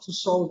world, to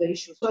solve the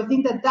issue. So I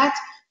think that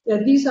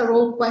these are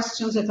all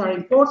questions that are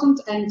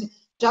important. And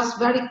just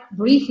very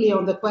briefly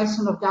on the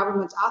question of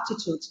government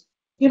attitudes,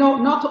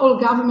 not all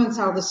governments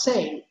are the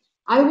same.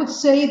 I would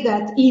say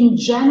that in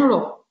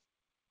general,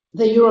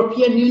 the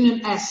European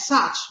Union as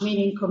such,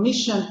 meaning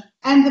Commission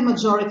and the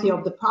majority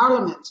of the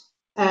Parliament,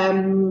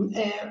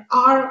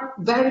 are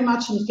very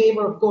much in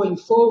favor of going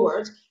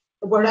forward,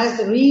 whereas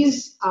there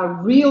is a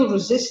real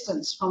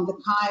resistance from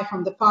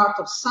the part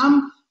of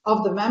some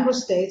of the member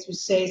states, which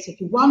says, if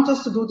you want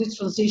us to do this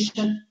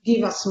transition,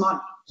 give us money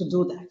to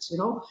do that,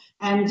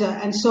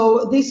 and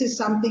so this is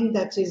something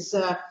that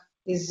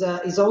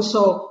is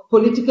also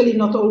politically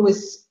not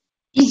always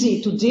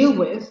easy to deal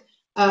with,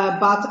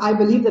 but I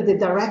believe that the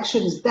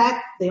direction is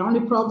that. The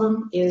only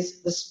problem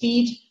is the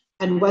speed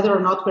and whether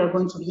or not we're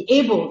going to be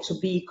able to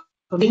be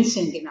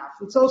convincing enough.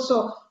 It's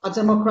also a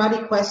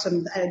democratic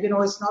question.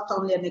 It's not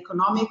only an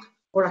economic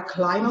or a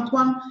climate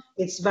one,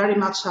 it's very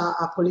much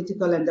a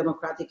political and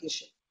democratic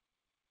issue.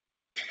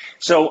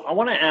 So I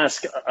want to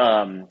ask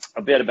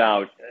a bit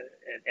about,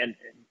 and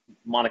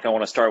Monica, I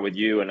want to start with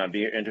you, and I'd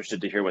be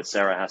interested to hear what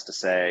Sarah has to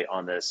say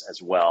on this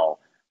as well,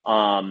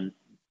 and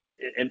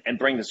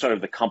bring the sort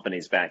of the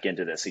companies back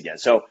into this again.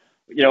 So,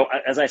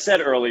 as I said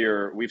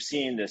earlier, we've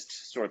seen this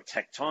sort of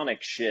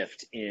tectonic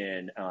shift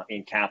in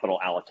capital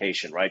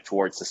allocation, right,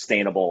 towards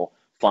sustainable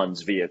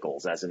funds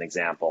vehicles, as an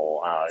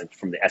example,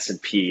 from the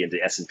S&P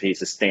into S&P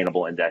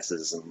sustainable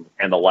indexes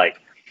and the like.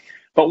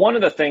 But one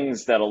of the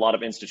things that a lot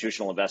of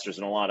institutional investors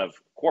and a lot of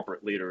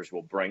corporate leaders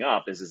will bring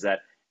up is that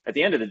at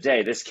the end of the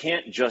day, this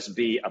can't just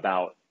be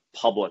about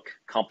public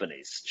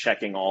companies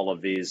checking all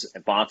of these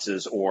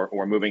boxes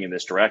or moving in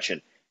this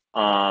direction,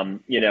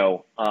 and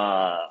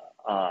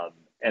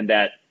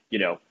that,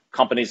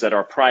 companies that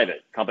are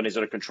private, companies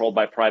that are controlled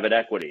by private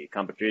equity,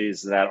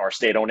 companies that are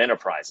state-owned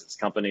enterprises,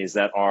 companies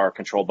that are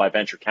controlled by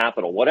venture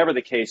capital, whatever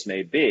the case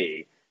may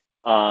be,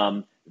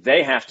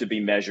 they have to be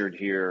measured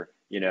here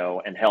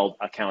and held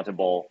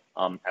accountable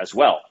as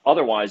well.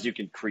 Otherwise, you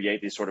can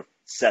create these sort of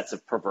sets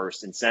of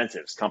perverse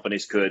incentives.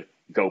 Companies could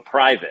go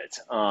private,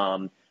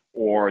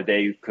 or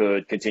they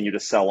could continue to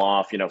sell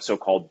off,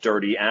 so-called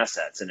dirty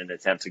assets in an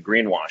attempt to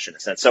greenwash, in a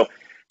sense.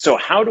 So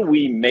how do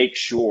we make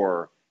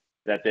sure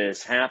that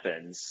this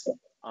happens?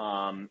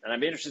 And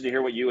I'm interested to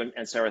hear what you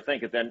and Sarah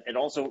think. And then it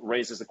also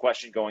raises the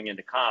question going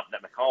into COP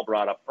that Michal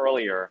brought up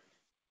earlier,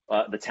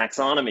 the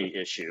taxonomy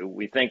issue.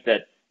 We think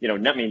that,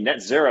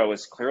 net zero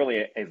is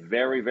clearly a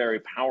very,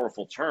 very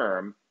powerful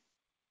term,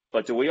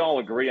 but do we all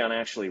agree on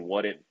actually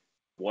what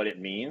it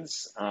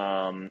means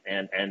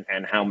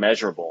and how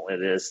measurable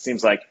it is? It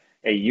seems like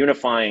a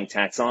unifying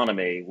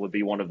taxonomy would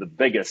be one of the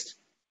biggest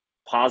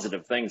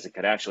positive things that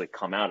could actually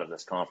come out of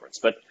this conference.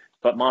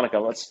 But Monica,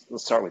 let's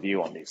start with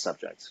you on these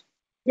subjects.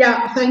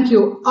 Yeah, thank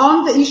you.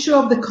 On the issue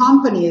of the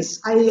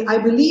companies, I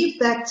believe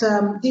that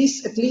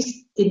this, at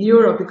least in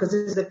Europe, because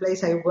this is the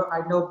place I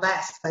know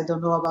best, I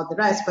don't know about the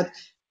rest, but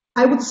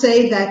I would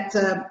say that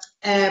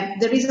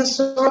there is a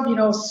sort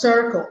of,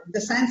 circle, in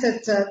the sense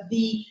that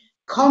the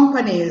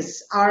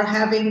companies are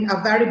having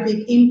a very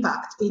big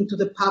impact into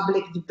the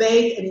public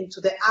debate and into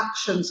the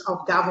actions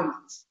of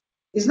governments.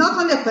 It's not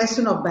only a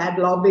question of bad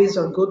lobbies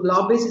or good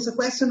lobbies, it's a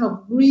question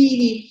of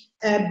really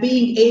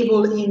being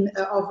able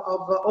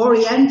of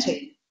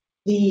orienting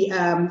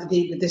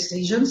the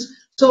decisions.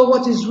 So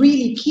what is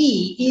really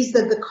key is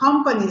that the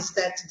companies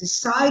that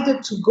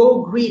decided to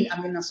go green,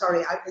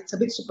 it's a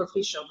bit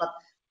superficial, but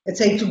let's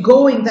say to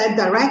go in that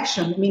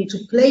direction, to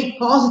play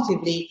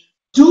positively,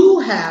 do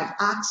have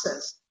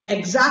access,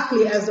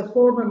 exactly as the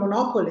former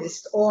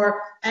monopolists or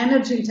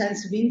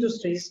energy-intensive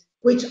industries,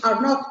 which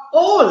are not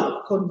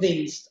all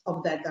convinced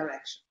of that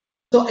direction.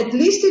 So at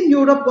least in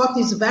Europe, what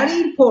is very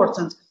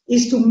important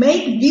is to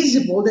make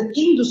visible that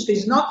industry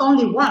is not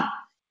only one,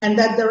 and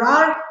that there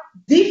are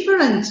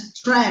different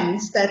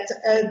trends that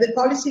the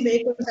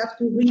policymakers have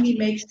to really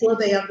make sure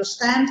they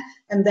understand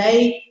and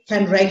they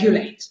can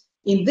regulate.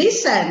 In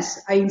this sense,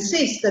 I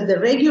insist that the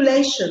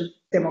regulation,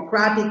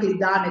 democratically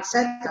done,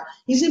 etc.,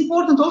 is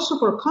important also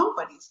for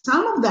companies.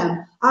 Some of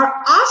them are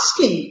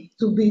asking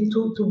to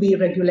be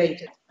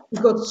regulated,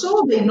 because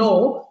so they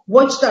know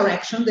which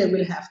direction they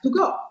will have to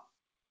go.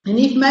 And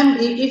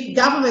if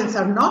governments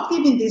are not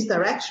giving this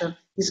direction,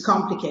 it's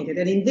complicated.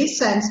 And in this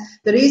sense,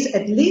 there is,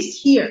 at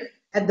least here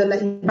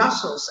in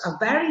Brussels, a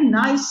very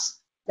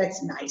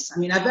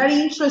a very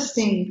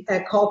interesting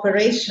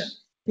cooperation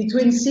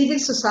between civil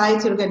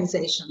society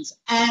organizations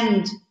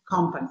and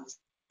companies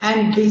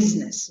and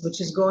business, which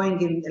is going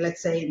in,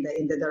 let's say, in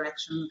the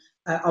direction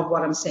of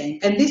what I'm saying.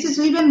 And this is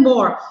even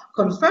more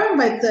confirmed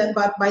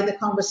by the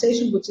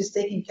conversation which is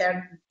taking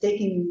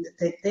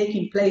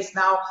place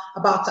now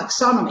about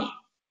taxonomy.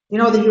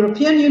 The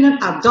European Union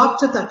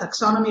adopted a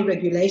taxonomy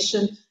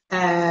regulation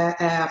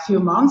a few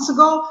months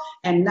ago,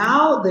 and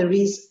now there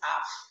is a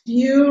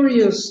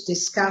furious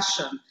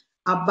discussion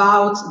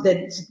about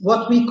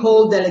what we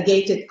call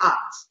delegated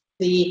acts,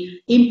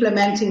 the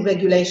implementing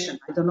regulation.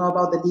 I don't know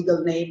about the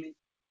legal name in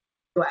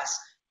the US.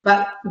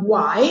 But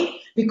why?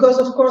 Because,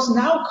 of course,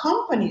 now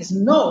companies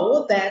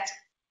know that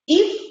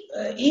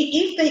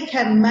if they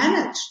can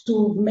manage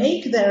to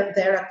make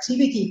their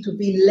activity to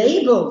be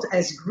labeled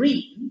as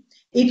green,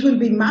 it will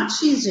be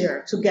much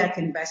easier to get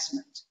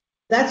investment.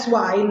 That's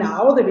why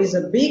now there is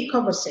a big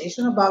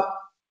conversation about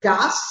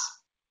gas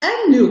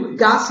and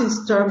gas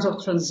in terms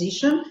of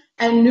transition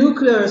and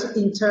nuclear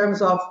in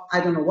terms of,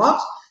 I don't know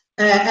what,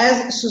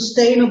 as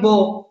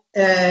sustainable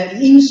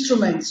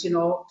instruments,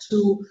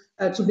 to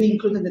be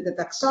included in the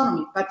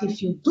taxonomy. But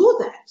if you do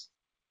that,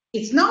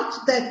 it's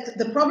not that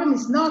the problem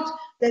is not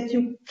that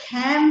you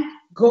can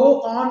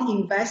go on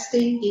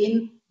investing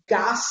in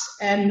gas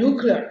and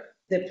nuclear.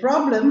 The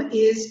problem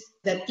is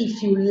that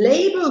if you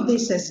label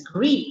this as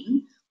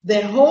green,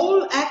 the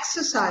whole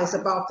exercise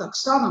about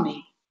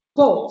taxonomy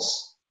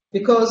falls,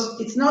 because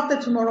it's not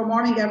that tomorrow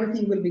morning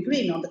everything will be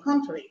green, on the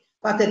contrary,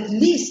 but at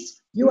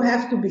least you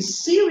have to be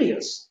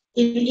serious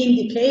in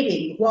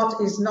indicating what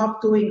is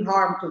not doing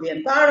harm to the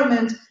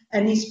environment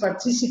and is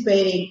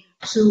participating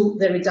to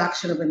the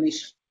reduction of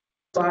emissions.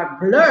 So are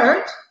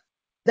blurred,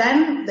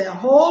 then the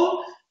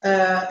whole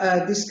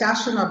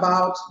discussion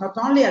about not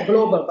only a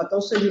global but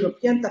also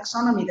European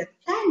taxonomy that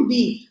can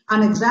be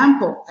an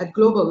example at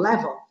global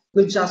level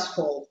will just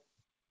fall.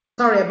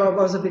 Sorry, I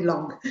was a bit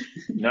long.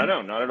 No,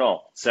 not at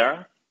all.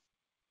 Sarah?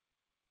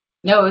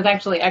 No, it was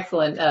actually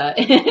excellent.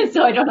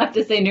 So I don't have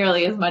to say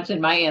nearly as much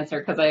in my answer,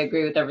 because I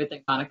agree with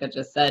everything Monica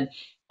just said.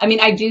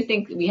 I do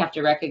think we have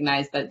to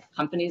recognize that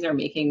companies are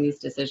making these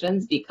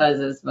decisions because,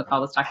 as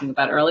Michal was talking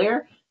about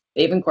earlier,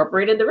 they've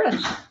incorporated the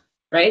risk,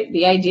 right?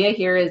 The idea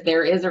here is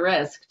there is a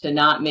risk to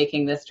not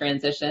making this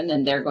transition,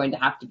 and they're going to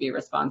have to be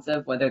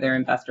responsive, whether they're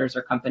investors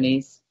or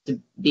companies, to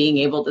being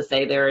able to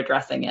say they're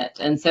addressing it.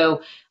 And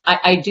so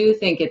I do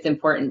think it's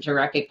important to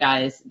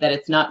recognize that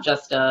it's not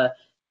just a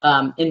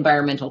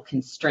environmental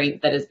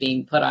constraint that is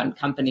being put on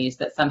companies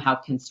that somehow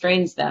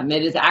constrains them.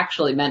 It is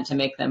actually meant to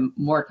make them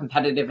more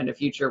competitive in a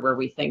future where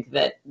we think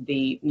that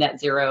the net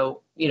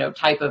zero,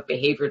 type of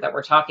behavior that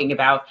we're talking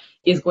about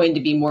is going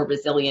to be more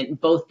resilient,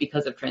 both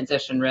because of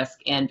transition risk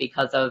and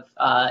because of,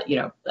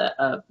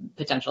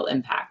 potential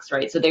impacts,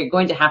 right? So they're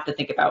going to have to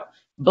think about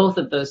both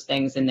of those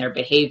things in their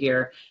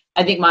behavior.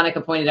 I think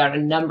Monica pointed out a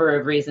number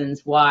of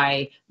reasons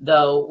why,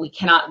 though, we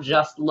cannot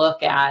just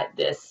look at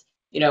this,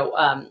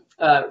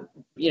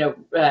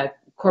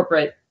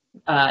 corporate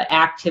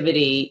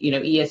activity,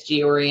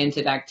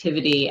 ESG-oriented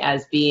activity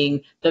as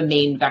being the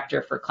main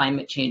vector for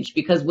climate change,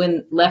 because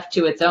when left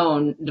to its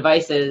own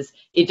devices,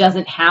 it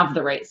doesn't have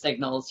the right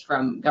signals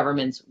from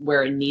governments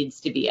where it needs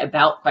to be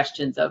about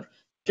questions of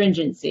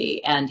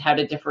stringency and how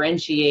to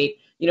differentiate.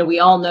 We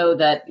all know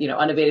that,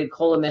 unabated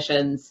coal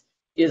emissions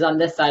is on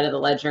this side of the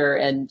ledger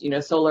and,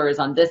 solar is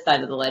on this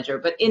side of the ledger.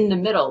 But in the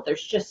middle,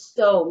 there's just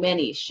so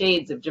many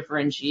shades of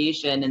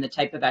differentiation in the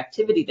type of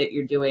activity that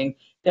you're doing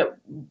that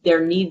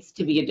there needs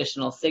to be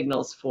additional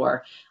signals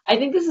for. I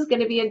think this is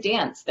going to be a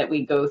dance that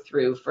we go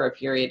through for a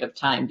period of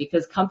time,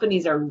 because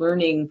companies are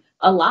learning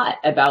a lot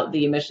about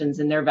the emissions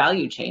in their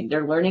value chain.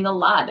 They're learning a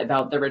lot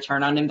about the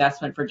return on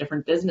investment for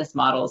different business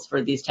models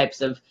for these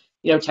types of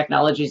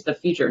technologies of the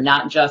future,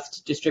 not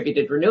just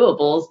distributed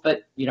renewables,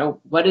 but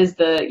what is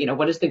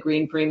the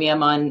green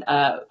premium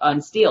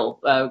on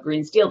steel,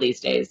 green steel these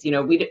days?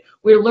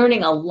 We're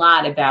learning a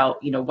lot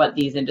about what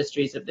these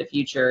industries of the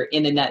future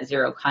in a net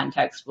zero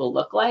context will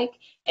look like,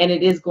 and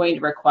it is going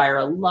to require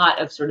a lot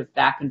of sort of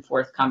back and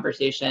forth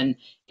conversation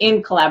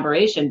in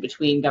collaboration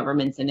between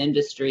governments and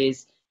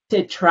industries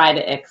to try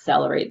to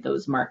accelerate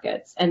those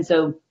markets. And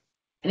so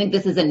I think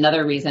this is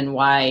another reason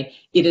why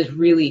it is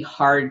really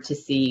hard to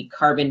see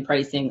carbon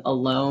pricing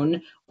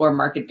alone or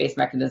market-based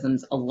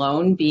mechanisms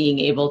alone being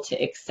able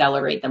to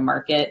accelerate the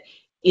market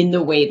in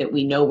the way that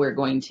we know we're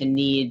going to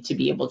need to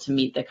be able to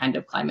meet the kind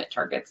of climate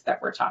targets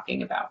that we're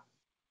talking about.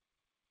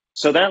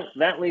 So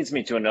that leads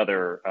me to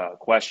another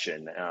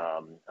question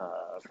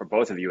for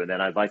both of you, and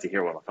then I'd like to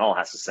hear what Michal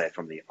has to say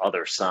from the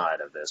other side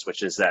of this,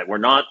 which is that we're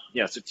not,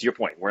 so to your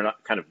point, we're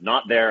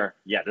not there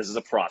yet. This is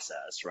a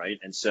process, right?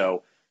 And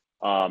so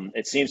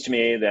it seems to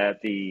me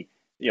that the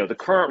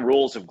current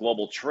rules of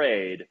global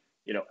trade,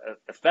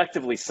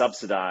 effectively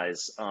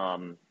subsidize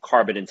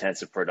carbon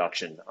intensive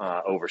production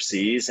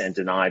overseas and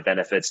deny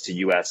benefits to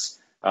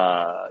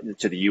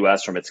the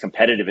U.S. from its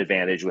competitive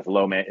advantage with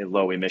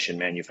low emission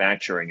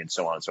manufacturing and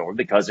so on and so forth.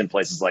 Because in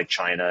places like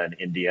China and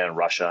India and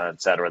Russia,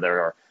 et cetera,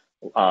 there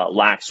are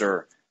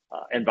laxer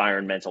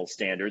environmental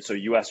standards. So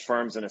U.S.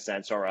 firms, in a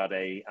sense, are at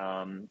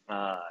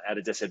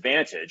a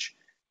disadvantage,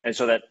 and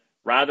so that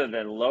rather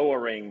than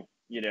lowering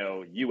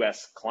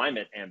U.S.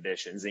 climate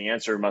ambitions, the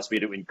answer must be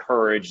to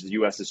encourage the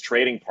U.S.'s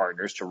trading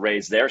partners to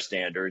raise their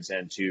standards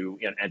and to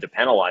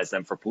penalize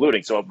them for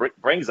polluting. So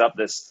it brings up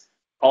this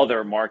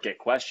other market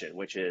question,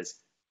 which is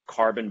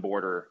carbon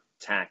border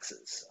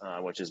taxes,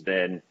 which has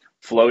been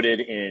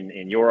floated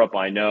in Europe.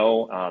 I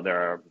know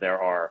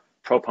there are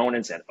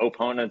proponents and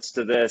opponents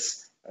to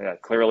this.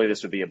 Clearly,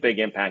 this would be a big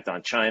impact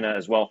on China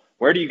as well.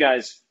 Where do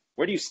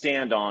you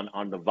stand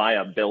on the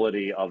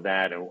viability of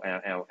that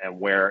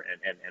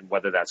and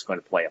whether that's going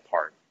to play a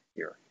part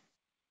here?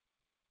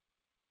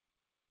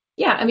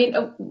 Yeah, I mean,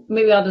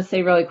 maybe I'll just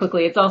say really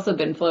quickly, it's also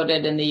been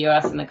floated in the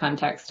US in the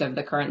context of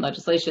the current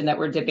legislation that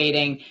we're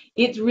debating.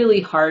 It's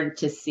really hard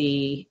to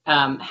see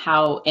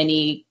how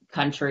any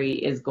country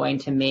is going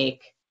to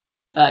make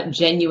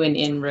genuine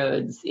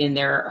inroads in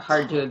their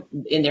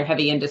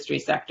heavy industry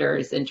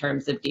sectors in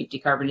terms of deep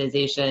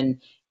decarbonization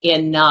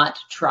and not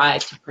try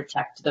to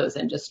protect those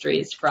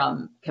industries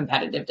from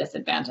competitive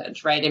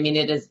disadvantage, right? I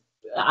mean,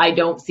 I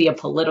don't see a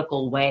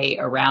political way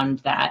around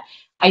that.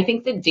 I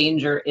think the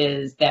danger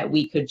is that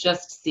we could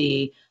just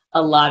see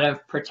a lot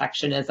of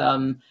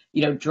protectionism,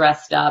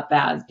 dressed up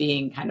as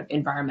being kind of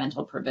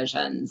environmental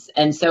provisions.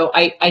 And so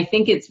I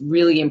think it's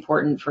really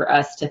important for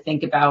us to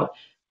think about,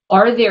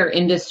 are there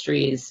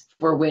industries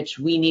for which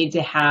we need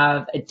to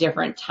have a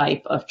different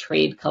type of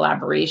trade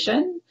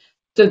collaboration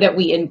so that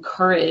we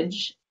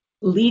encourage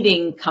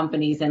leading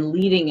companies and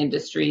leading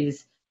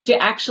industries to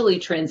actually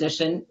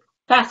transition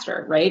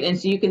faster, right? And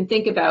so you can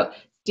think about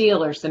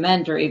steel or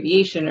cement or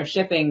aviation or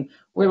shipping,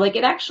 where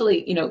it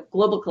actually,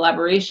 global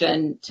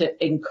collaboration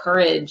to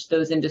encourage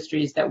those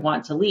industries that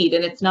want to lead.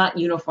 And it's not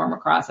uniform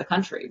across a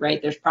country,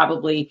 right? There's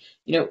probably,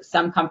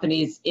 some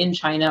companies in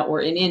China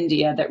or in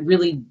India that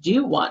really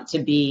do want to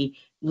be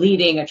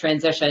leading a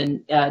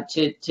transition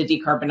to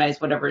decarbonize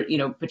whatever,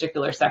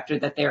 particular sector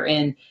that they're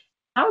in.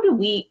 How do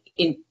we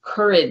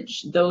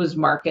encourage those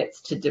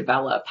markets to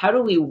develop? How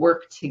do we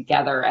work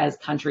together as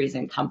countries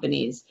and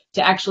companies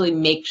to actually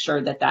make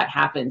sure that that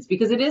happens?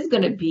 Because it is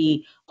going to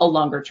be a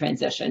longer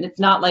transition. It's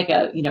not like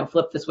a,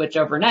 flip the switch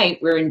overnight.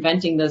 We're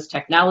inventing those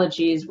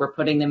technologies. We're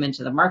putting them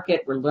into the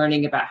market. We're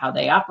learning about how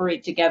they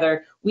operate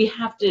together. We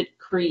have to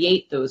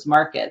create those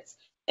markets.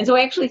 And so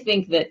I actually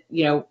think that,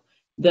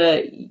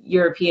 the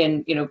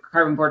European,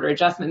 carbon border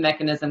adjustment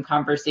mechanism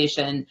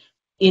conversation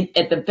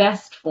at the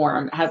best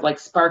form has like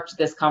sparked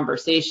this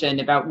conversation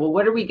about, well,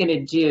 what are we going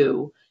to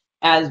do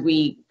as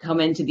we come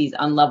into these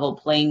unlevel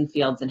playing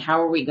fields, and how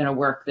are we going to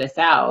work this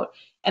out?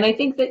 And I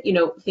think that,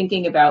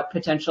 thinking about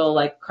potential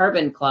like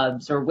carbon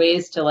clubs or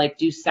ways to like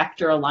do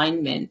sector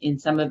alignment in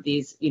some of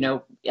these,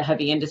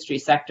 heavy industry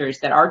sectors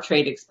that are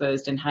trade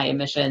exposed and high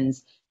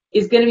emissions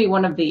is going to be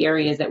one of the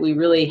areas that we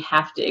really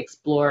have to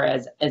explore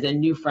as a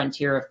new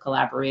frontier of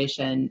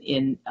collaboration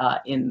in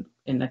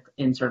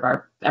sort of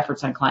our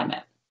efforts on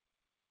climate.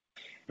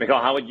 Michal,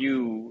 how would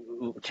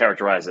you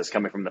characterize this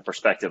coming from the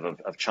perspective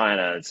of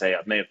China and say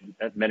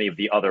many of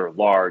the other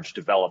large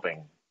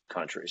developing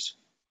countries?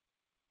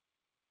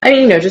 I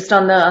mean, just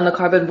on the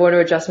carbon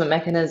border adjustment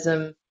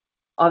mechanism,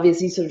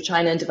 obviously sort of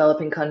China and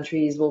developing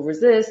countries will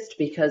resist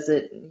because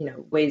it,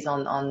 weighs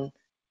on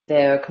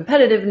their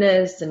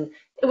competitiveness. And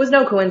it was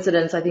no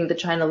coincidence, I think, that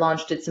China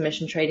launched its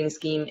emission trading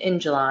scheme in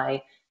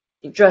July,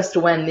 just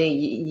when the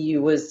EU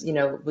was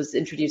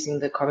introducing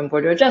the carbon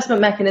border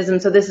adjustment mechanism.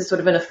 So this is sort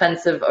of an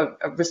offensive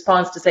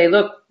response to say,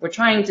 look, we're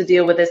trying to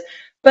deal with this.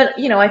 But,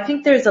 I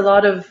think there's a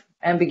lot of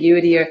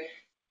ambiguity or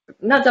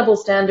not double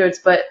standards,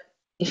 but,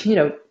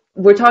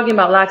 we're talking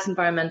about lax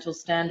environmental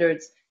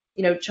standards.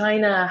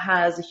 China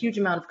has a huge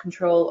amount of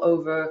control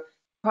over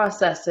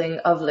processing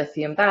of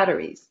lithium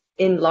batteries,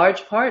 in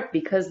large part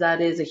because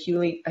that is a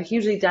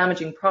hugely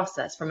damaging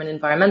process from an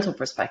environmental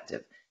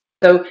perspective.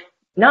 So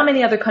not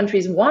many other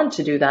countries want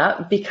to do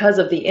that because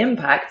of the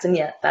impacts, and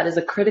yet that is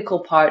a critical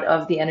part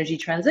of the energy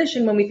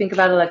transition when we think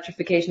about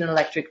electrification and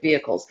electric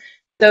vehicles.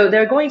 So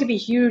there are going to be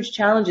huge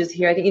challenges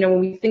here. I think,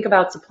 when we think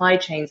about supply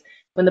chains,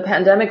 when the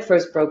pandemic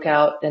first broke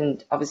out,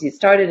 and obviously it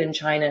started in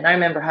China, and I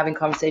remember having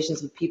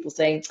conversations with people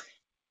saying,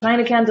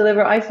 China can't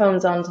deliver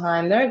iPhones on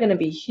time. There are going to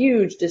be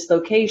huge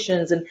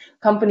dislocations and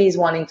companies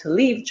wanting to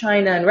leave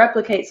China and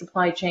replicate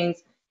supply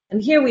chains.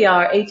 And here we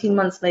are, 18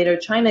 months later,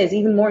 China is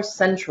even more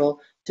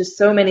central to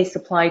so many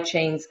supply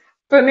chains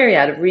for a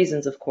myriad of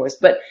reasons, of course.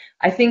 But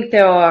I think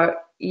there are,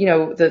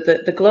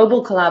 the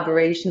global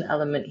collaboration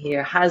element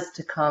here has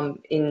to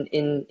come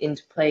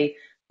into play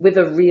with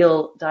a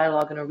real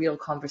dialogue and a real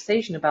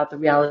conversation about the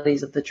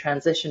realities of the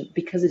transition,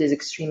 because it is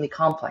extremely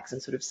complex,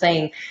 and sort of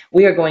saying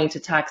we are going to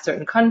tax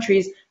certain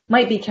countries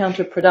might be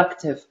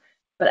counterproductive.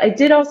 But I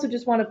did also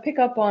just want to pick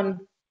up on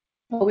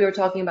what we were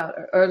talking about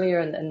earlier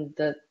and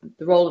the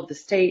role of the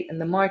state and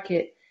the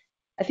market.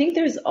 I think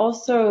there's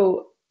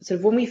also sort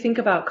of, when we think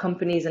about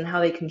companies and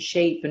how they can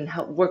shape and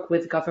help work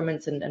with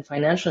governments and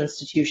financial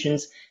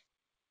institutions,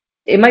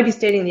 it might be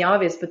stating the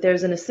obvious, but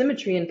there's an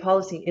asymmetry in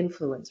policy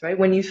influence, right?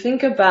 When you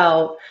think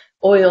about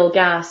oil,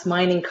 gas,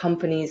 mining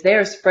companies, they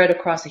are spread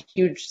across a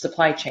huge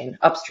supply chain,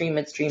 upstream,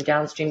 midstream,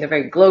 downstream. They're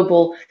very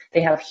global.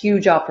 They have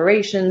huge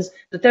operations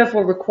that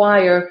therefore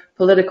require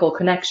political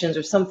connections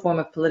or some form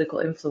of political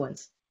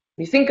influence.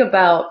 When you think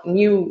about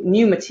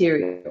new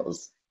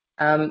materials,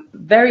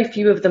 very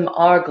few of them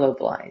are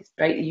globalized,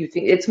 right? You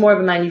think it's more of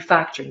a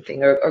manufacturing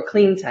thing, or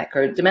clean tech,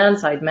 or demand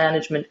side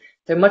management.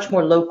 They're much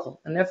more local,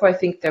 and therefore I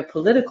think their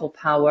political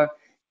power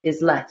is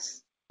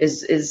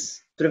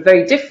sort of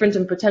very different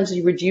and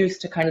potentially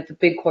reduced to kind of the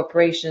big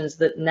corporations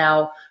that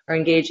now are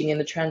engaging in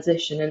the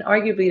transition, and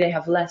arguably they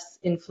have less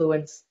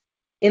influence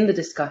in the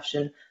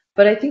discussion.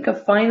 But I think a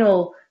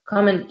final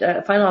comment,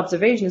 final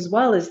observation as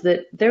well, is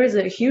that there is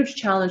a huge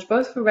challenge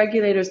both for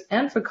regulators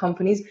and for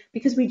companies,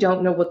 because we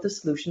don't know what the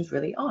solutions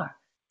really are.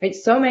 Right?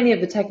 So many of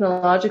the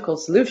technological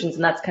solutions,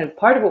 and that's kind of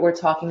part of what we're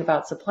talking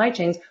about, supply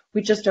chains,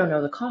 we just don't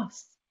know the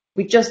costs.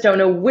 We just don't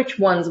know which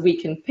ones we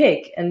can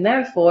pick, and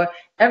therefore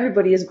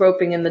everybody is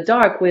groping in the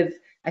dark, with,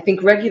 I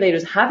think,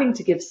 regulators having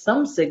to give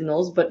some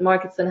signals, but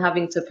markets then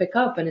having to pick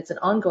up, and it's an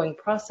ongoing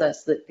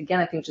process that,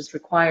 again, I think just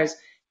requires a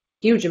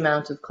huge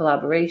amount of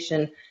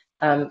collaboration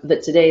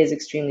that today is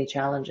extremely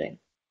challenging.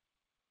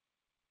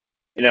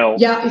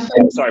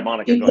 Sorry,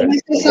 Monica, go ahead. Can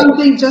I say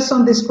something just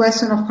on this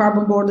question of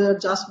carbon border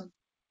adjustment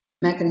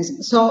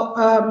mechanism? So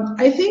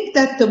I think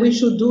that we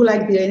should do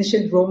like the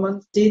ancient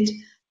Romans did.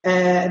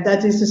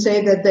 That is to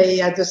say that they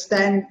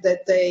understand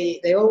that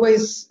they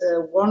always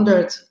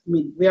wondered, I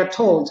mean, we are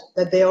told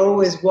that they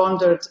always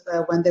wondered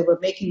when they were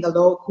making the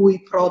law,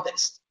 cui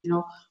prodest,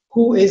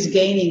 who is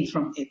gaining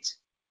from it.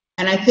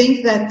 And I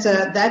think that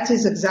that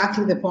is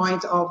exactly the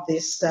point of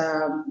this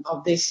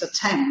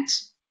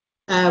attempt.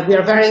 We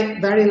are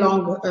very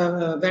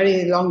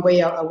long way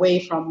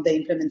away from the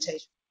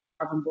implementation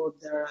of carbon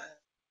border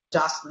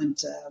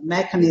adjustment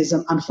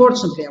mechanism,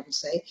 unfortunately, I would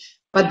say.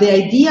 But the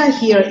idea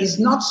here is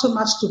not so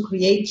much to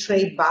create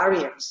trade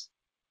barriers,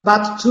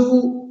 but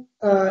to,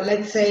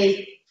 let's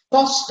say,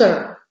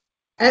 foster,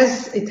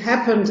 as it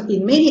happened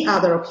in many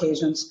other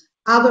occasions,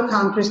 other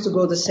countries to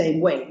go the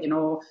same way,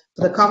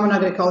 the common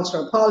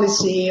agricultural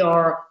policy,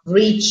 or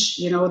REACH,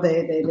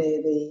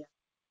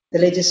 the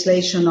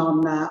legislation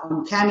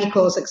on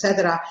chemicals,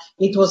 etc.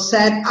 It was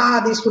said,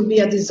 this will be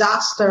a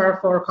disaster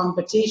for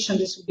competition,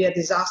 this will be a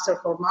disaster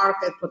for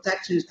market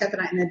protection,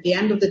 etc. And at the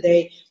end of the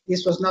day,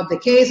 this was not the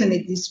case, and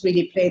this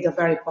really played a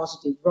very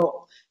positive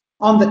role.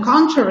 On the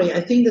contrary,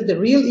 I think that the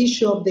real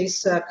issue of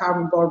this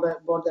carbon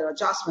border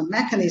adjustment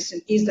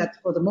mechanism is that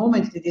for the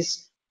moment it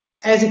is,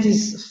 as it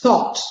is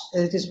thought,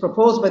 as it is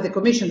proposed by the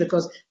Commission,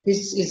 because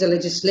this is a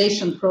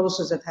legislation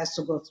process that has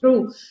to go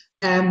through,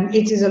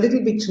 it is a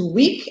little bit too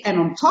weak, and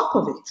on top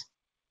of it,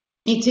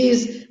 it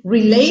is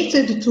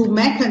related to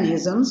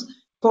mechanisms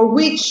for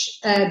which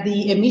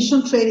the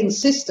emission trading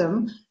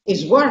system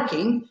is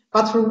working,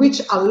 but for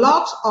which a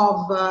lot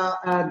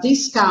of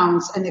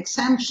discounts and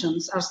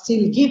exemptions are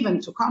still given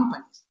to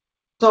companies.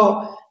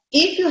 So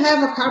if you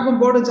have a carbon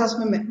border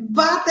adjustment,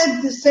 but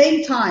at the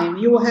same time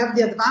you have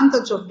the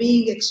advantage of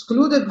being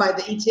excluded by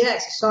the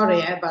ETS,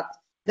 sorry, but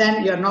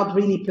then you're not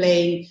really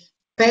playing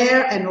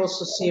fair and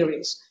also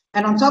serious.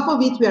 And on top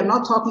of it, we are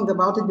not talking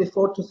about it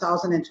before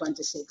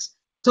 2026.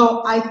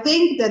 So I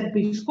think that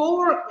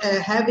before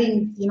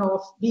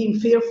being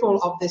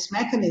fearful of this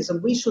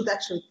mechanism, we should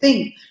actually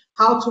think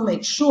how to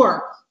make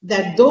sure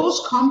that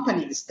those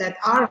companies that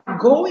are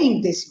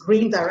going this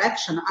green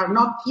direction are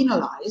not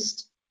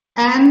penalized,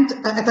 and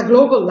at a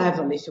global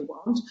level, if you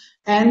want,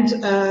 and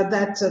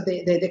that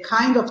the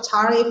kind of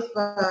tariff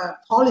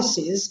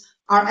policies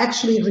are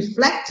actually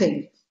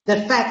reflecting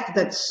the fact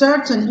that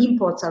certain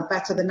imports are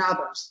better than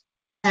others.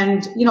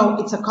 And,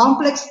 it's a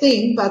complex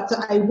thing, but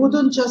I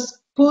wouldn't just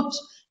put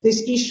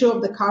this issue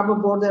of the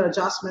carbon border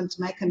adjustment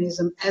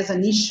mechanism as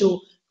an issue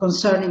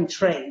concerning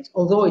trade,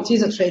 although it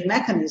is a trade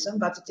mechanism,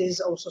 but it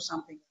is also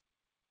something.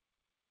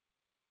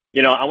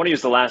 I want to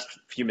use the last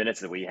few minutes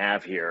that we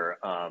have here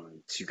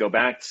to go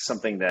back to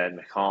something that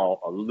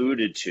Michal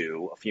alluded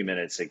to a few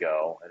minutes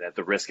ago, and at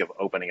the risk of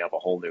opening up a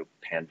whole new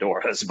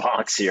Pandora's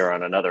box here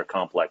on another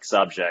complex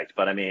subject.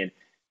 But I mean,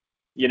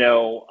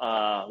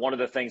 one of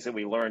the things that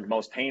we learned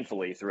most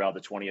painfully throughout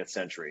the 20th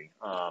century,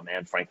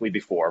 and frankly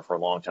before for a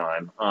long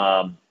time,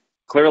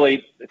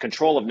 clearly the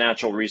control of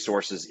natural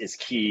resources is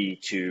key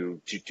to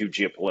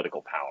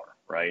geopolitical power,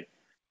 right?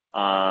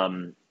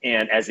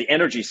 And as the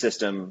energy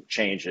system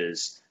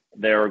changes,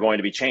 there are going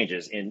to be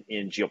changes in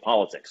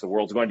geopolitics. The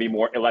world's going to be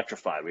more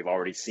electrified. We've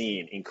already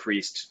seen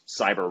increased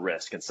cyber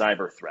risk and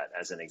cyber threat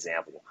as an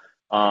example.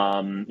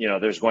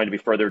 There's going to be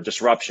further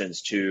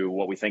disruptions to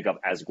what we think of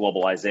as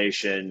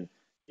globalization.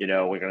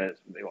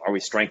 Are we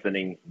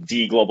strengthening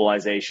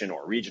deglobalization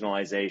or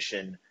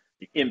regionalization?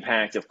 The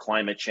impact of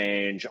climate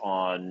change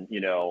on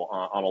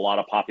a lot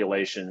of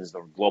populations,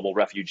 the global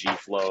refugee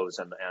flows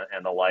and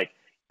the like,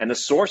 and the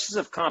sources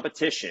of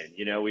competition.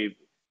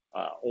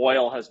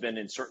 Oil has been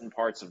in certain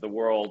parts of the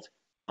world,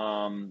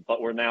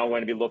 but we're now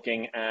going to be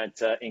looking at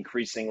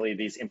increasingly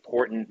these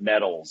important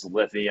metals,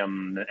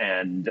 lithium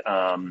and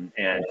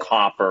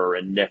copper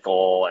and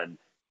nickel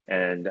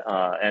and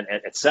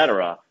et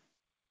cetera.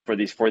 For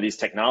these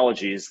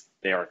technologies,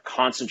 they're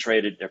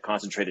concentrated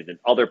in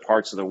other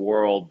parts of the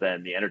world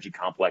than the energy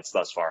complex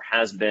thus far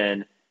has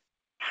been.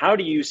 How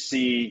do you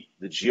see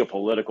the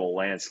geopolitical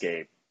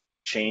landscape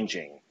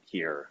changing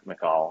here,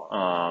 Michal,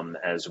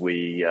 as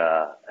we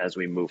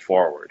move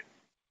forward?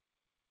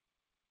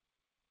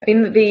 I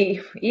mean,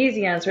 the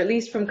easy answer, at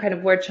least from kind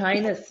of where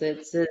China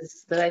sits,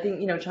 is that I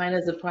think China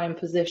is a prime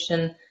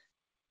position,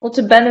 well,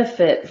 to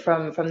benefit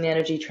from the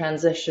energy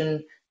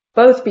transition,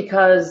 both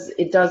because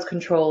it does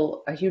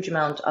control a huge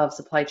amount of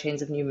supply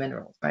chains of new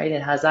minerals, right?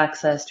 It has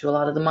access to a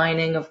lot of the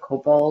mining of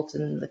cobalt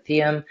and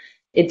lithium.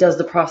 It does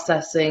the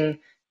processing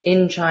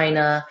in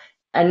China,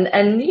 and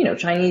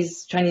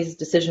Chinese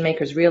decision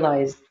makers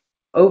realized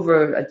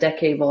over a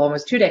decade, well,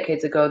 almost 2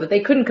 decades ago, that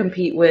they couldn't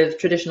compete with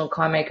traditional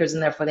car makers,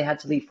 and therefore they had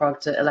to leapfrog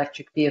to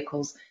electric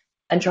vehicles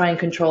and try and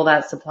control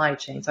that supply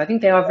chain. So I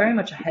think they are very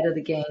much ahead of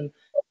the game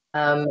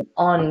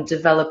on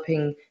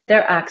developing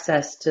their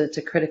access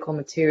to critical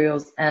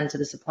materials and to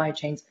the supply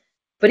chains.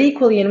 But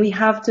equally, and we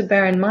have to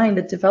bear in mind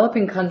that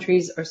developing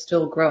countries are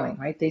still growing,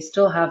 right? They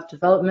still have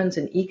development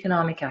and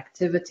economic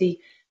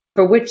activity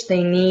for which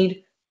they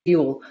need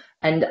fuel.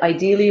 And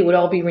ideally, it would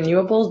all be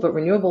renewables, but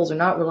renewables are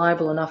not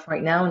reliable enough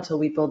right now until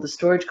we build the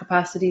storage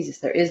capacities. Yes,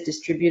 there is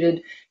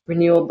distributed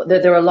renewable.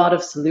 There are a lot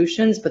of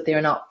solutions, but they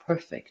are not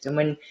perfect. And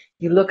when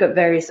you look at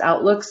various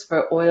outlooks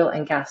for oil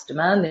and gas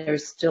demand,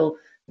 there's still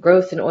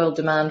growth in oil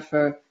demand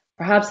for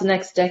perhaps the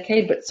next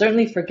decade, but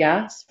certainly for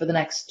gas for the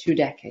next 2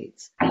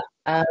 decades.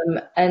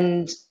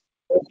 And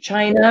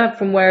China,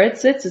 from where it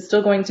sits, is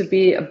still going to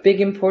be a big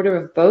importer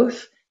of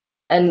both.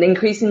 And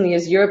increasingly,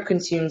 as Europe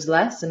consumes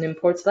less and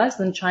imports less,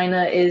 then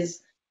China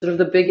is sort of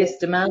the biggest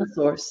demand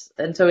source.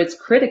 And so it's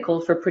critical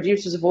for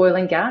producers of oil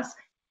and gas,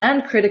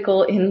 and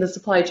critical in the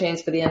supply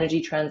chains for the energy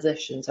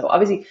transition. So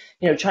obviously,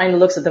 China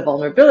looks at the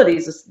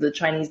vulnerabilities. The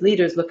Chinese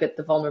leaders look at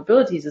the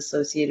vulnerabilities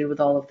associated with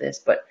all of this.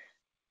 But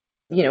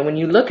when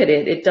you look at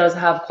it, it does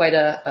have quite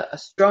a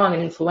strong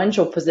and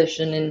influential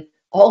position in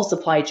all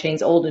supply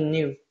chains, old and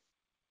new.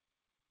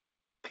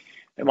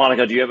 And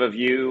Monica, do you have a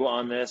view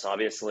on this?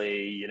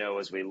 Obviously,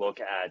 as we look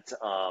at,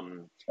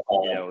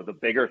 the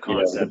bigger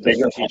concept of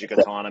strategic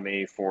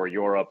autonomy for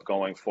Europe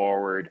going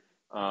forward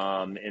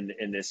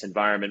in this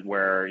environment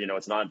where,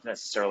 it's not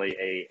necessarily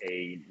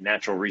a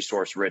natural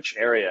resource rich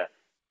area,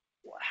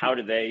 how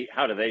do they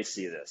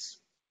see this?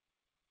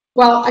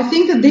 Well, I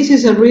think that this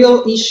is a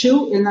real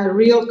issue and a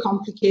real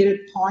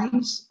complicated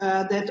point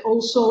that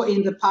also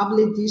in the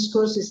public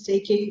discourse is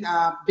taking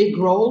a big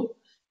role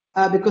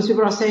because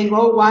people are saying,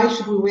 oh, why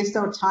should we waste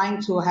our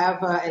time to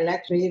have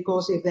electric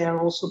vehicles if they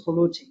are also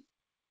polluting?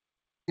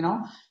 You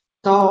know?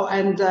 So,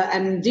 and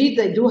indeed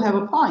they do have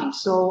a point.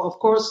 So, of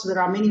course,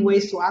 there are many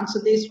ways to answer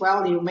this.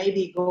 Well, you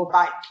maybe go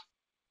bike,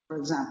 for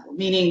example,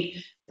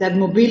 meaning that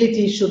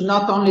mobility should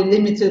not only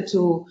limited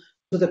to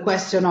the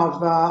question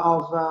of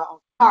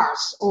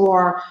cars,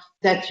 or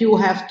that you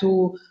have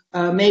to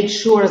make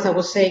sure, as I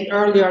was saying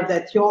earlier,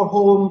 that your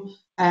home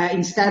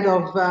instead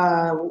of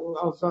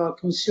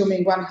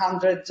consuming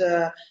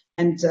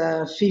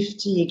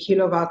 150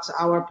 kilowatt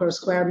hour per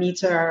square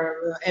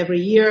meter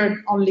every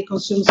year only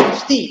consumes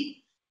 15.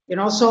 You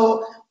know,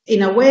 so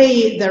in a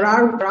way there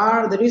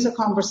is a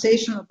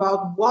conversation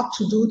about what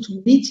to do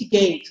to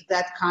mitigate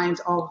that kind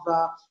of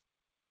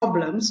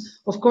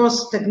problems. Of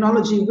course,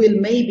 technology will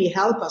maybe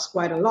help us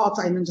quite a lot.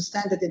 I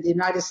understand that in the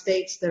United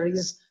States there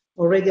is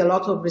already a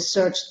lot of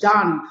research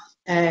done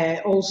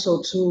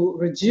also to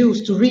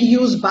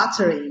reuse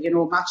battery, you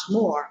know, much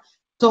more.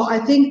 So I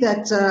think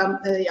that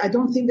I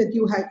don't think that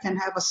you can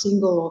have a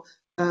single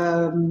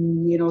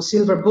you know,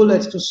 silver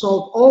bullet to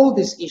solve all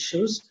these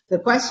issues. The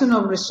question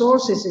of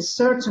resources is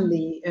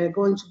certainly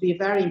going to be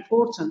very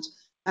important.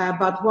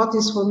 But what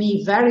is for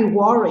me very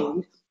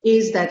worrying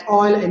is that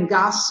oil and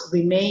gas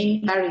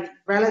remain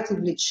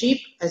relatively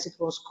cheap, as it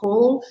was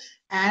coal,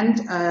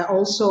 and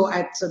also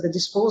at the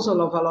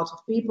disposal of a lot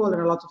of people in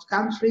a lot of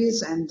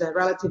countries, and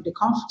relatively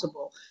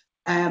comfortable.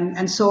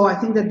 And so I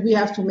think that we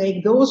have to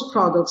make those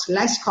products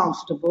less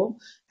comfortable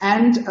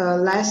and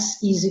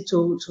less easy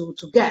to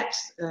get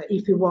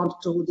if we want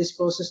this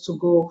process to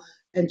go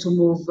and to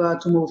move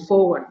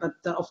forward. But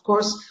of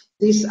course,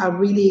 these are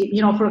really,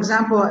 you know, for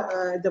example,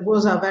 there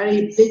was a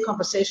very big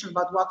conversation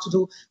about what to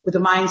do with the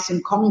mines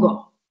in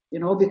Congo, you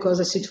know, because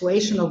the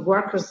situation of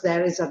workers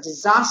there is a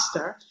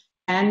disaster,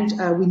 and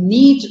we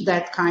need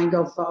that kind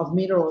of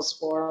minerals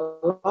for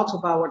a lot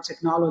of our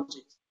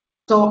technologies.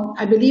 So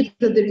I believe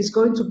that there is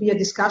going to be a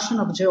discussion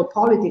of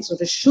geopolitics, or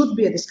there should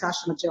be a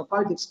discussion of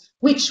geopolitics,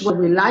 which, whether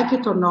we like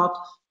it or not,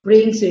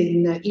 brings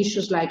in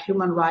issues like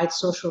human rights,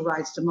 social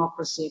rights,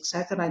 democracy,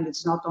 etc. And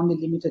it's not only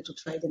limited to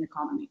trade and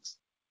economics.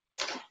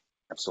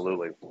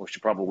 Absolutely. We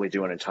should probably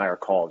do an entire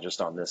call just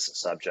on this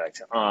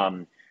subject.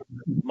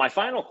 My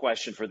final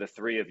question for the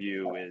three of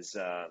you is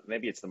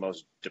maybe it's the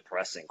most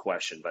depressing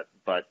question,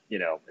 but you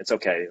know, it's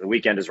okay. The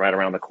weekend is right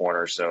around the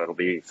corner, so it'll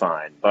be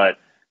fine. But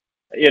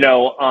you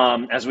know,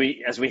 as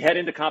we head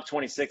into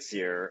COP26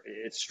 here,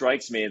 it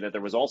strikes me that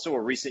there was also a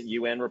recent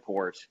UN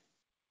report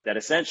that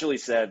essentially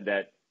said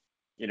that,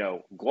 you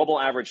know, global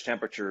average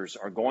temperatures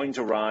are going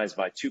to rise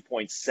by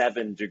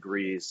 2.7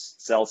 degrees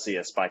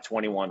Celsius by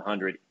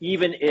 2100,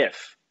 even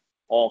if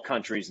all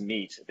countries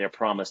meet their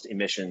promised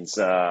emissions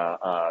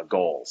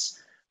goals,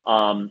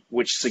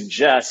 which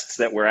suggests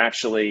that we're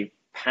actually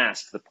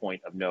past the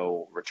point of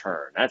no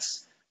return.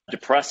 That's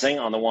depressing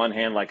on the one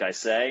hand, like I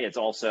say. It's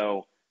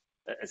also,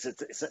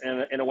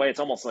 in a way,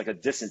 it's almost like a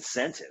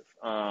disincentive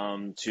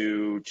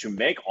to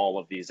make all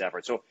of these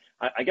efforts. So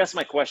I guess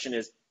my question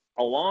is,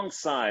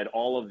 alongside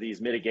all of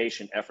these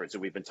mitigation efforts that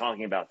we've been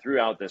talking about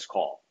throughout this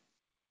call,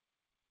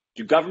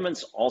 do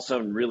governments also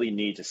really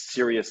need to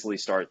seriously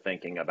start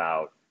thinking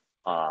about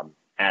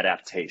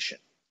adaptation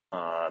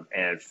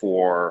and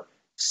for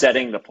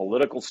setting the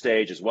political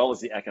stage as well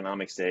as the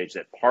economic stage,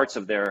 that parts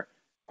of their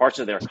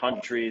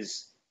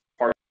countries,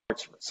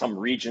 some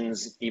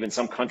regions, even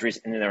some countries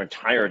in their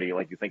entirety,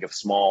 like you think of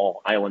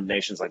small island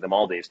nations like the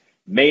Maldives,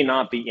 may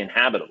not be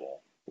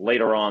inhabitable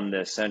later on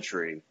this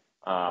century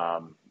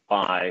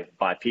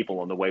by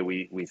people in the way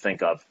we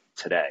think of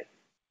today?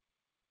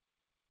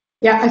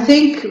 Yeah, I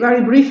think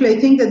very briefly, I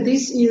think that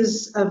this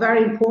is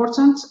very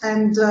important,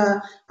 and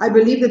I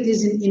believe that it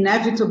is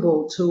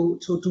inevitable to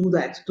do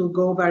that, to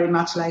go very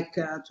much like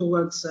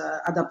towards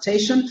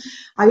adaptation.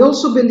 I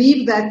also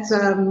believe that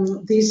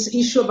this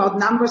issue about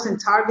numbers and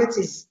targets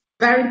is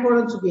very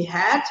important to be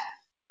had,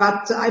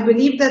 but I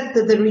believe that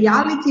the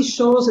reality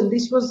shows, and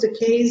this was the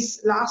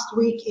case last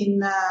week in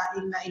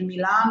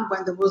Milan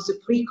when there was the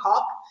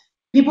pre-COP,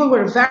 people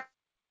were very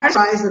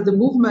surprised at the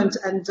movement,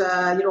 and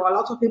you know, a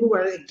lot of people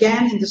were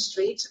again in the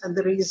streets, and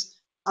there is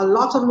a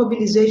lot of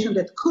mobilization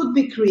that could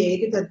be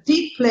created that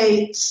did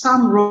play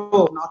some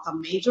role, not a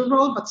major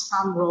role, but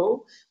some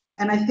role.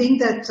 And I think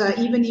that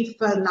even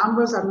if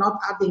numbers are not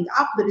adding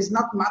up, there is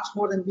not much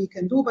more than we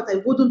can do, but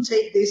I wouldn't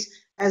take this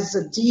as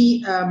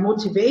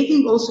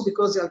demotivating, also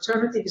because the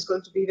alternative is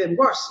going to be even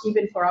worse,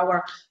 even for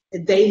our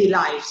daily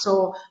life.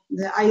 So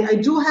I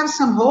do have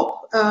some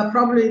hope,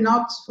 probably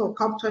not for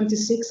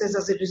COP26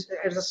 as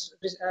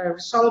a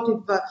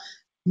resolutive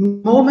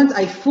moment.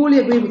 I fully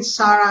agree with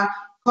Sarah.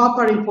 COP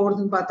are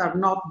important, but are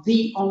not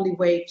the only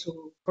way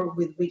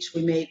with which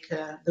we make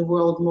the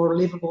world more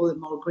livable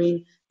and more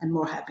green and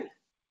more happy.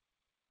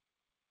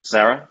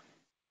 Sarah?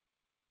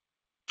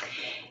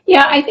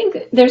 Yeah, I think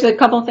there's a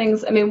couple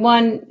things. I mean,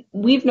 one,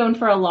 we've known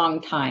for a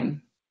long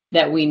time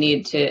that we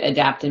need to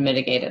adapt and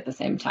mitigate at the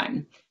same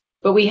time.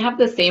 But we have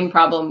the same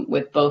problem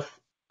with both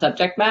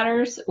subject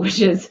matters,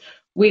 which is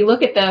we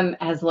look at them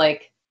as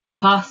like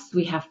costs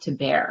we have to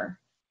bear,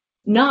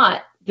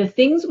 not the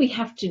things we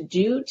have to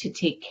do to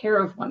take care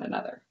of one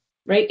another,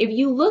 right? If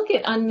you look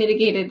at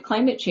unmitigated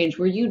climate change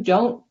where you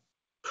don't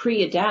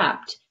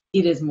pre-adapt,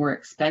 it is more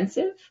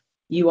expensive,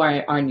 you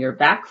are on your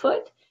back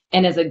foot,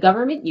 and as a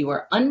government, you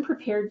are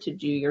unprepared to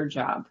do your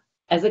job.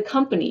 As a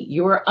company,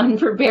 you are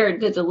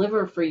unprepared to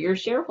deliver for your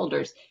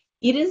shareholders.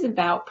 It is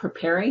about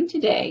preparing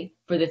today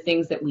for the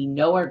things that we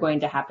know are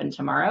going to happen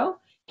tomorrow,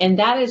 and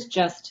that is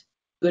just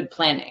good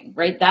planning,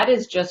 right? That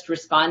is just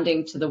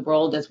responding to the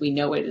world as we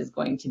know it is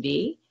going to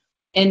be.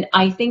 And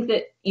I think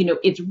that,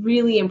 it's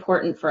really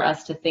important for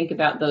us to think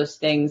about those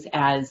things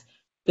as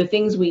the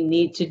things we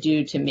need to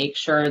do to make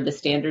sure the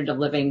standard of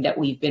living that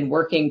we've been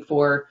working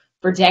for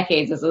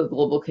decades as a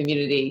global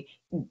community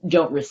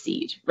don't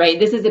recede, right?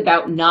 This is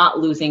about not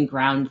losing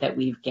ground that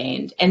we've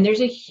gained. And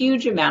there's a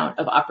huge amount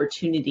of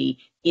opportunity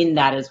in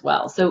that as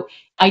well. So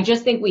I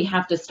just think we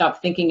have to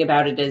stop thinking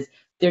about it as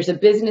there's a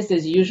business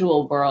as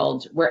usual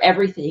world where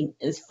everything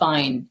is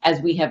fine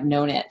as we have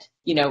known it,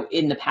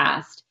 in the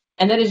past.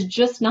 And that is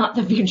just not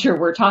the future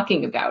we're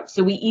talking about.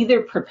 So we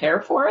either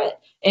prepare for it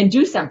and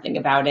do something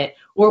about it,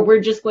 or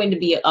we're just going to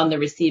be on the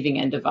receiving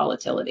end of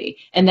volatility.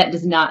 And that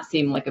does not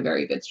seem like a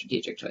very good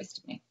strategic choice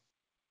to me.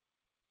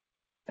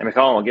 And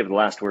Michal, I'll give the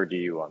last word to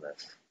you on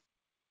this.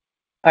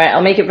 All right,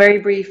 I'll make it very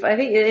brief. I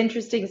think it's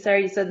interesting,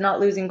 Sarah, you said not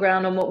losing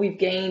ground on what we've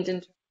gained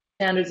in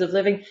standards of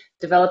living.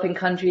 Developing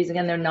countries,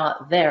 again, they're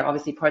not there.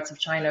 Obviously, parts of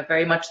China are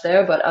very much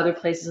there, but other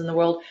places in the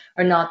world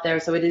are not there.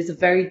 So it is a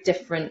very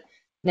different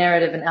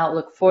narrative and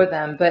outlook for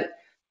them. But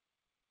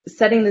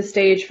setting the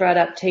stage for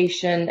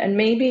adaptation and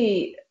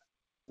maybe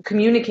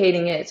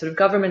communicating it, sort of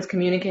governments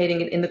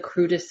communicating it in the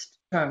crudest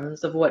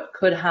terms of what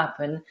could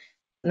happen.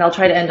 And I'll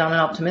try to end on an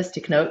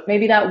optimistic note.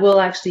 Maybe that will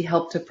actually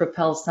help to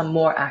propel some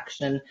more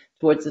action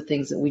towards the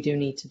things that we do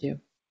need to do.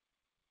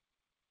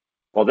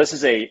 Well, this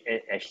is a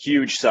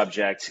huge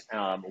subject.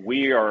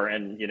 We are,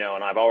 and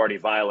I've already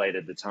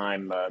violated the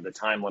time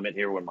limit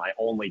here when my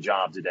only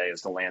job today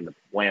is to land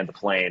the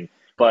plane.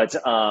 But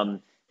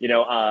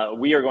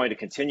we are going to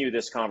continue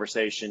this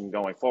conversation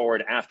going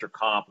forward after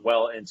COP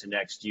well into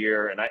next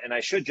year. And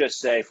I should just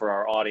say for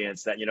our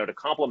audience that, to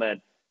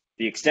complement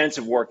the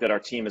extensive work that our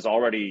team is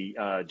already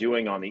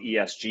doing on the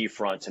ESG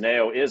front,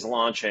 Teneo is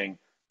launching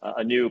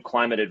a new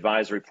climate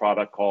advisory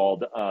product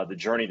called the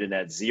Journey to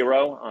Net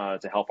Zero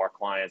to help our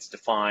clients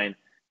define,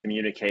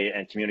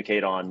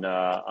 communicate on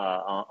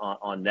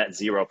net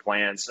zero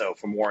plans. So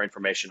for more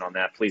information on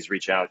that, please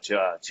reach out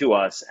to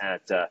us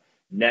at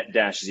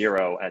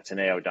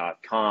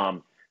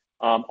net-zero@teneo.com.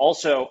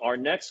 Also, our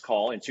next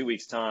call in 2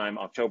 weeks' time,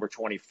 October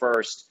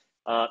 21st,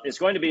 is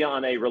going to be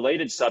on a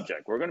related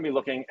subject. We're going to be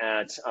looking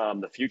at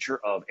the future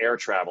of air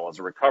travel as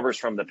it recovers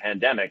from the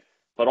pandemic,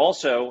 but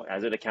also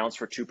as it accounts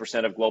for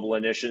 2% of global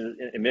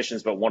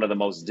emissions, but one of the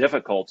most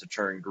difficult to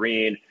turn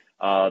green,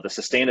 the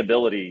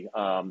sustainability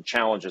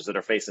challenges that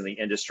are facing the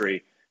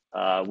industry.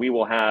 We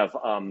will have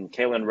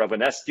Kaylin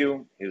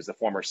Rovanescu, who's the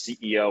former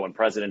CEO and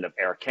president of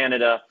Air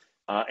Canada,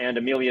 and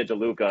Amelia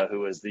DeLuca,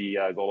 who is the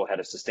global head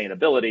of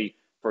sustainability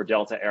for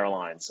Delta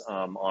Airlines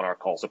on our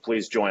call. So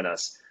please join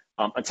us.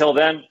 Until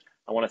then,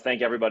 I want to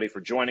thank everybody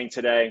for joining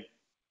today.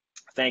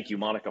 Thank you,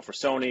 Monica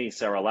Frassoni,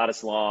 Sarah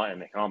Ladislaw, and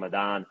Michal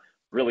Meidan.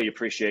 Really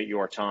appreciate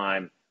your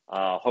time.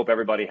 Hope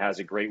everybody has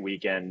a great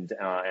weekend.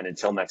 And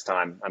until next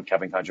time, I'm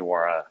Kevin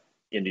Kajiwara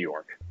in New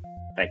York.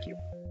 Thank you.